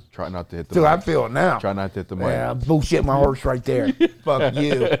 Try not to hit the Dude, I mic. feel it now. Try not to hit the mic. Yeah, bullshit my horse right there. Fuck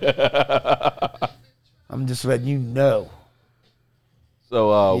you. I'm just letting you know.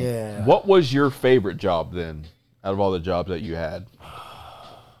 So, Yeah. what was your favorite job then, out of all the jobs that you had?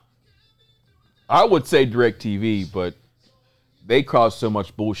 I would say DirecTV, but they caused so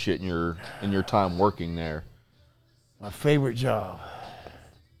much bullshit in your time working there. My favorite job.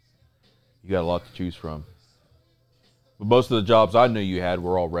 You got a lot to choose from. But most of the jobs I knew you had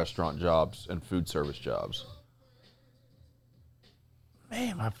were all restaurant jobs and food service jobs.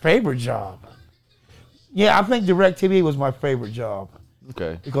 Man, my favorite job. Yeah, I think DirecTV was my favorite job.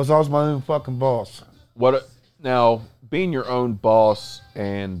 Okay. Because I was my own fucking boss. What now? Being your own boss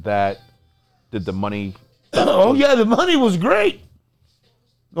and that, did the money? Oh yeah, the money was great.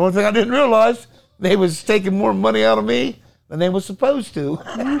 The only thing I didn't realize, they was taking more money out of me than they was supposed to.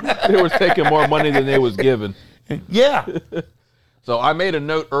 They were taking more money than they was given. Yeah. So I made a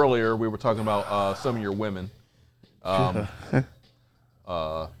note earlier. We were talking about some of your women. I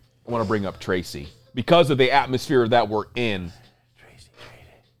want to bring up Tracy because of the atmosphere that we're in.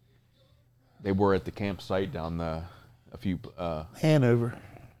 They were at the campsite down a few Hanover.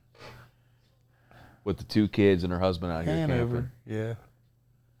 with the 2 kids and her husband out here Hanover. camping. Yeah.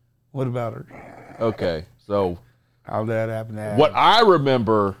 What about her? Okay, so How'd that happen? what I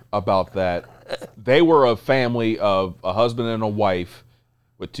remember about that, they were a family of a husband and a wife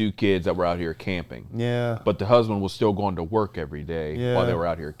with 2 kids that were out here camping. Yeah. But the husband was still going to work every day while they were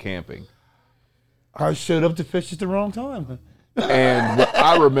out here camping. I showed up to fish at the wrong time. And what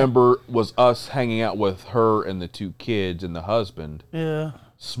I remember was us hanging out with her and the 2 kids and the husband, Yeah.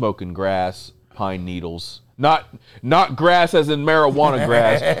 smoking grass, pine needles. Not grass as in marijuana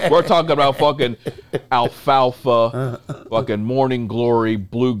grass. We're talking about fucking alfalfa, fucking morning glory,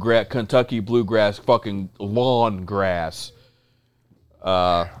 bluegrass, Kentucky bluegrass, fucking lawn grass.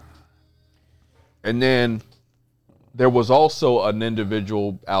 And then there was also an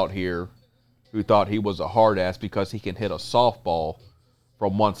individual out here who thought he was a hard ass because he can hit a softball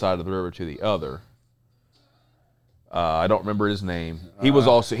from one side of the river to the other. I don't remember his name. He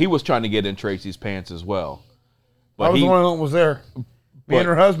was trying to get in Tracy's pants as well. But I was the one that was there. Me and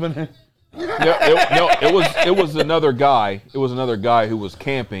her husband. it was another guy. It was another guy who was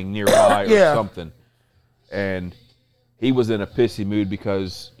camping nearby or something. And he was in a pissy mood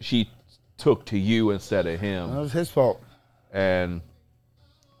because she took to you instead of him. That was his fault. And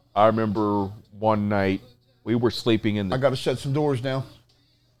I remember one night we were sleeping in the... I got to shut some doors down.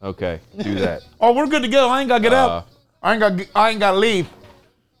 Okay, do that. Oh, we're good to go. I ain't got to get up. I ain't got to leave.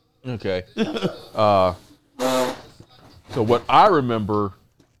 Okay. So what I remember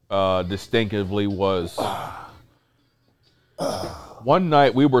distinctively was one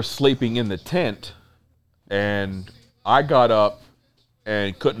night we were sleeping in the tent and I got up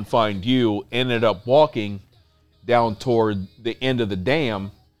and couldn't find you, ended up walking down toward the end of the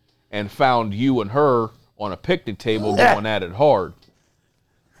dam and found you and her on a picnic table going at it hard.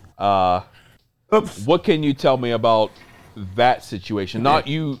 Oops. What can you tell me about that situation? Not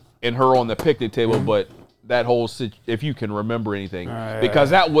you and her on the picnic table, but that whole if you can remember anything,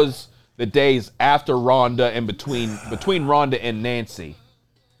 because that was the days after Rhonda and between Rhonda and Nancy,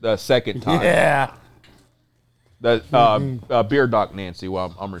 the second time. Yeah. The Beer Doc Nancy,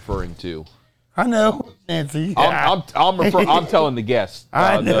 what I'm referring to. I know, Nancy. I'm telling the guests,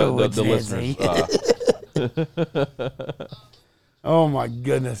 I know the listeners. Oh my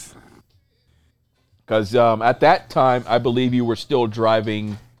goodness. Because at that time, I believe you were still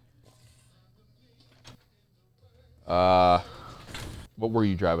driving. What were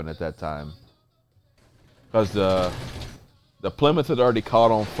you driving at that time? Because the Plymouth had already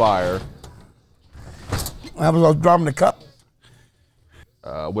caught on fire. I was driving the cup.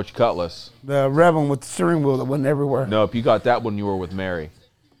 Which Cutlass? The red one with the steering wheel that went everywhere. No, if you got that when you were with Mary.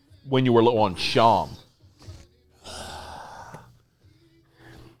 When you were on Sham.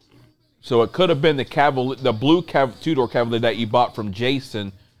 So it could have been the blue two-door Cavalier that you bought from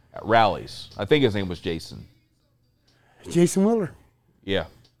Jason at Rally's. I think his name was Jason. Jason Willer. Yeah.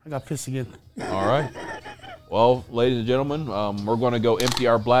 I got pissed again. All right. Well, ladies and gentlemen, we're going to go empty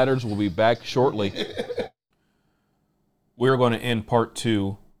our bladders. We'll be back shortly. We're going to end part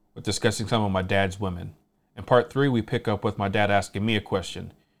 2 with discussing some of my dad's women. In part 3, we pick up with my dad asking me a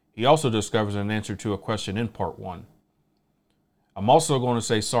question. He also discovers an answer to a question in part 1. I'm also going to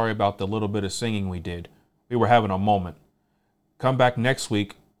say sorry about the little bit of singing we did. We were having a moment. Come back next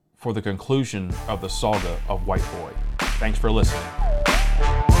week for the conclusion of the saga of White Boy. Thanks for listening.